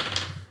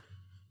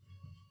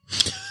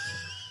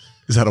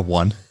 Is that a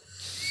 1?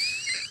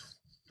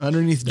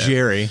 Underneath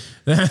Jerry,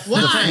 Why?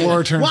 the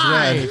floor turns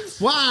red,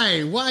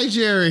 Why,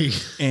 Jerry?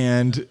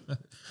 and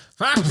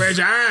Fuck me,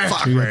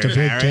 Jack. You got the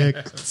big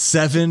dick.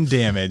 7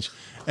 damage.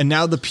 And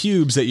now the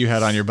pubes that you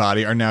had on your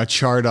body are now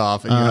charred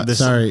off. And you have this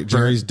Sorry,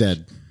 Jerry's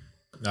dead.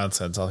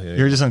 Nonsense. I'll hear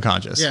You're you. just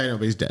unconscious. Yeah, I know,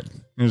 but he's dead.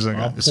 You're just I'll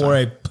unconscious. pour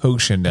a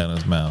potion down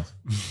his mouth.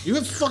 You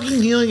have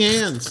fucking healing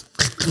hands.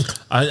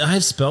 I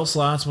have spell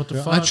slots. What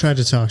the fuck? I tried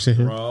to talk to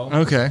him. Bro.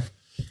 Okay.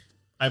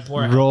 I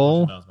pour a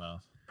Roll. potion down his mouth.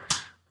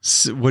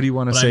 What do you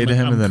want to say to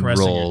him I'm and then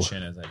caressing roll? your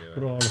chin as I do What it.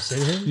 do I want to say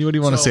to him? What do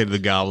you want to say to the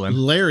goblin?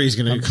 Larry's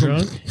gonna I'm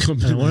drunk. I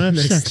want to have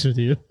sex with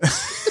you.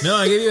 No,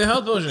 I gave you a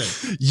health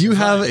potion. You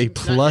have a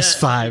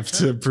 +5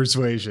 to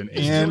persuasion,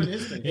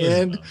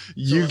 and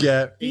you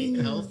get.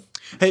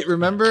 Hey,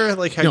 remember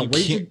like how No, you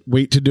can't,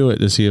 wait to do it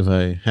to see if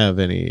I have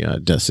any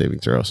death saving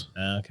throws.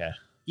 Okay.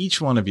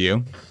 each one of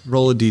you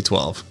roll a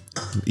d12.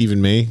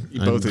 Even me,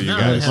 Both of you No,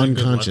 guys. I had a good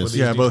luck unconscious. with these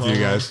Yeah, both of you D12.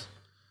 guys.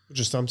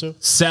 Just thumb to?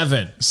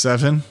 7.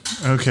 7.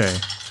 Okay.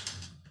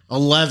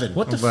 11.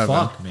 What the 11.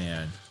 fuck,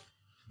 man?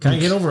 Can I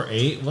get over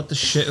 8? What the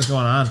shit is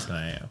going on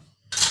tonight?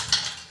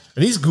 Are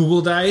these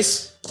Google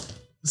dice?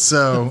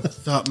 So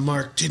Thought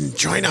Mark didn't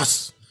join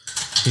us.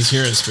 He's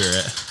here in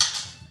spirit.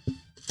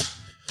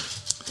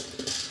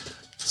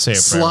 Say a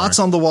prayer, slots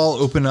Mark. on the wall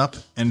open up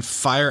and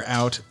fire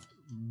out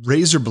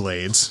razor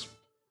blades.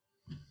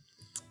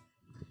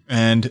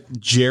 And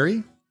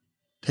Jerry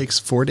takes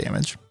 4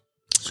 damage.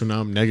 So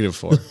now I'm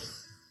 -4.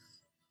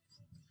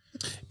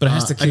 But it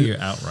has to kill you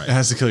outright. It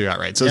has to kill you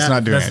outright, so it's Yeah,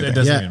 not doing that's- it anything.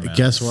 doesn't Yeah, even matter.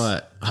 guess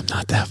what? I'm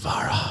not that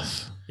far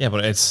off. Yeah,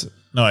 but it's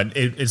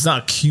it's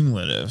not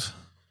cumulative.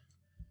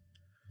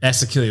 It has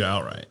to kill you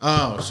outright.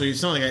 Oh, so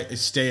it's not like I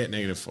stay at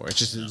 -4. It's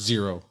just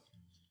 0. All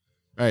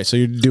right, so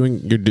you're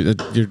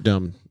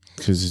dumb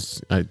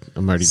because I'm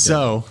already dead.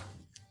 So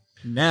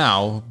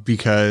now,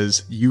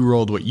 because you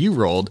rolled what you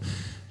rolled,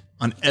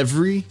 on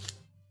every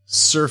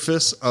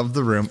surface of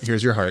the room,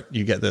 here's your heart.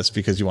 You get this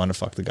because you want to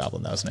fuck the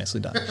goblin. That was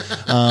nicely done.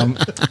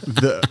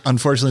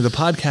 Unfortunately, the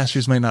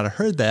podcasters might not have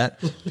heard that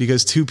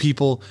because 2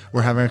 people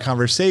were having a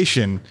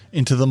conversation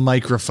into the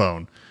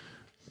microphone.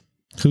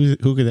 Who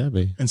could that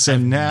be? And so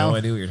now, No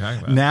idea what you're talking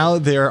about. now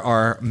there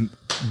are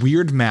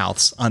weird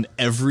mouths on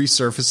every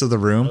surface of the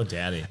room. Oh,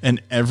 daddy.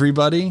 And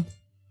everybody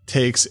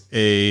takes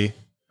a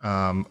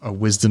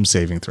wisdom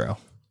saving throw.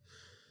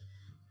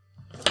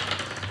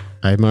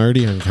 I'm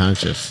already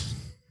unconscious.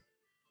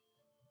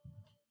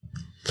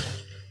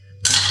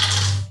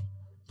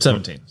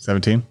 17.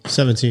 17.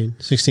 17.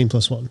 16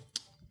 plus 1.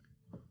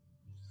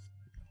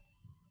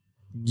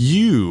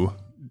 You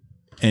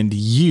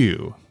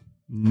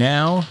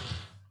now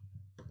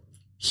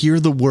hear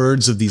the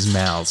words of these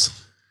mouths.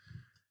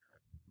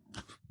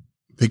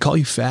 They call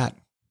you fat.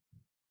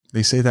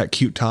 They say that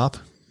cute top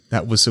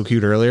that was so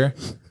cute earlier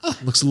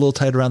looks a little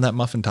tight around that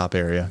muffin top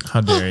area.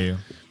 How dare you?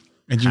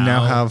 And you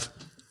now How have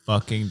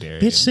fucking dare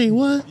you? Bitch, say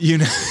what?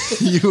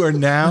 you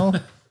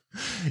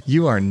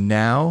are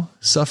now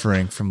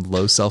suffering from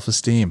low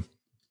self-esteem.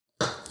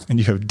 And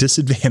you have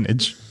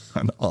disadvantage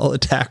on all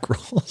attack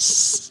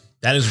rolls.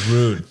 That is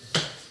rude.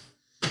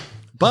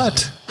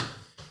 But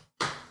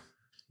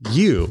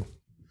you,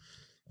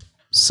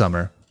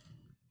 Summer,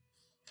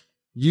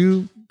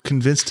 you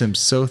convinced him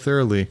so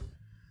thoroughly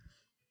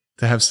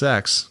to have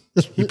sex.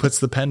 He puts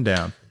the pen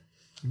down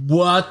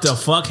What the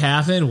fuck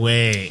happened?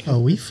 Wait. Oh,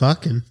 we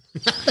fucking.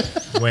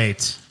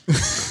 Wait.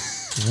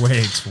 What?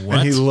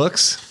 And he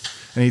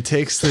looks and he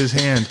takes his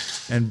hand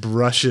and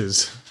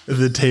brushes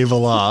the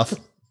table off.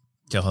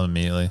 Kill him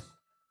immediately.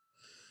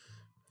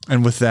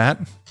 And with that,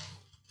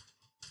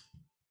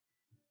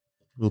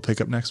 we'll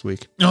pick up next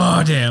week.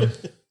 Oh, damn.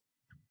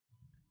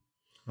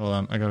 Hold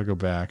on. I got to go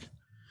back.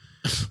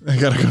 I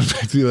got to go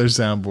back to the other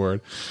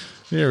soundboard.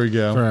 Here we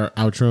go. For our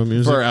outro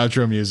music. For our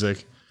outro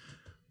music.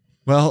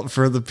 Well,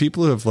 for the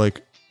people who have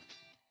like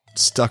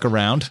stuck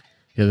around,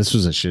 Yeah, this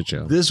was a shit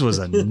show. this was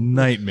a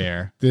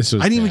nightmare. This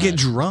was I didn't even bad. get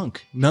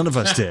drunk. None of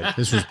us did.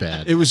 This was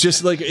bad. It was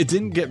just like it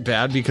didn't get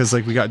bad because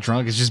like we got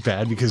drunk. It's just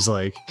bad because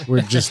like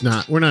We're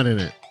not in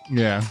it.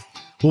 yeah.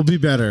 We'll be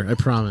better. I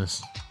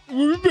promise.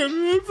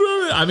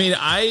 I mean,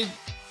 I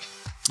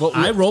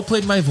role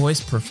played my voice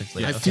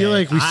perfectly. I feel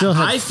like we still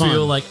had I fun.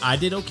 feel like I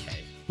did okay.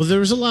 Well, there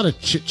was a lot of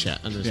chit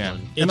chat on this Yeah.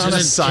 one. And on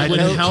a side it would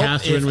note, help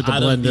Catherine if with the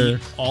out of blender.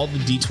 all the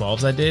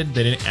D12s I did,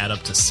 they didn't add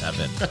up to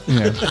 7.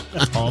 Yeah.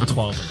 All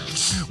 12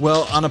 of them.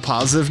 Well, on a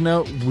positive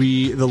note,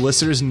 the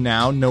listeners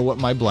now know what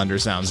my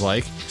blender sounds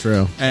like.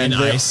 True. And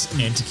they- ice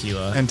and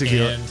tequila. and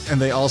tequila. And And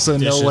they also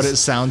know dishes. what it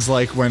sounds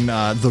like when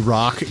The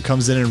Rock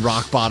comes in and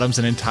rock bottoms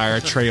an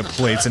entire tray of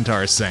plates into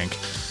our sink.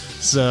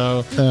 So,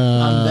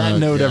 on that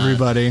note, God.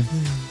 everybody,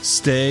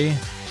 stay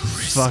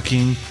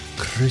fucking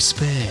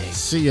crispy.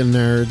 See you,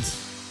 nerds.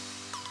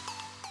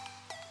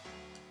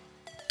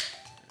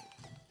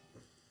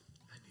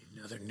 I need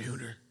another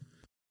nooner.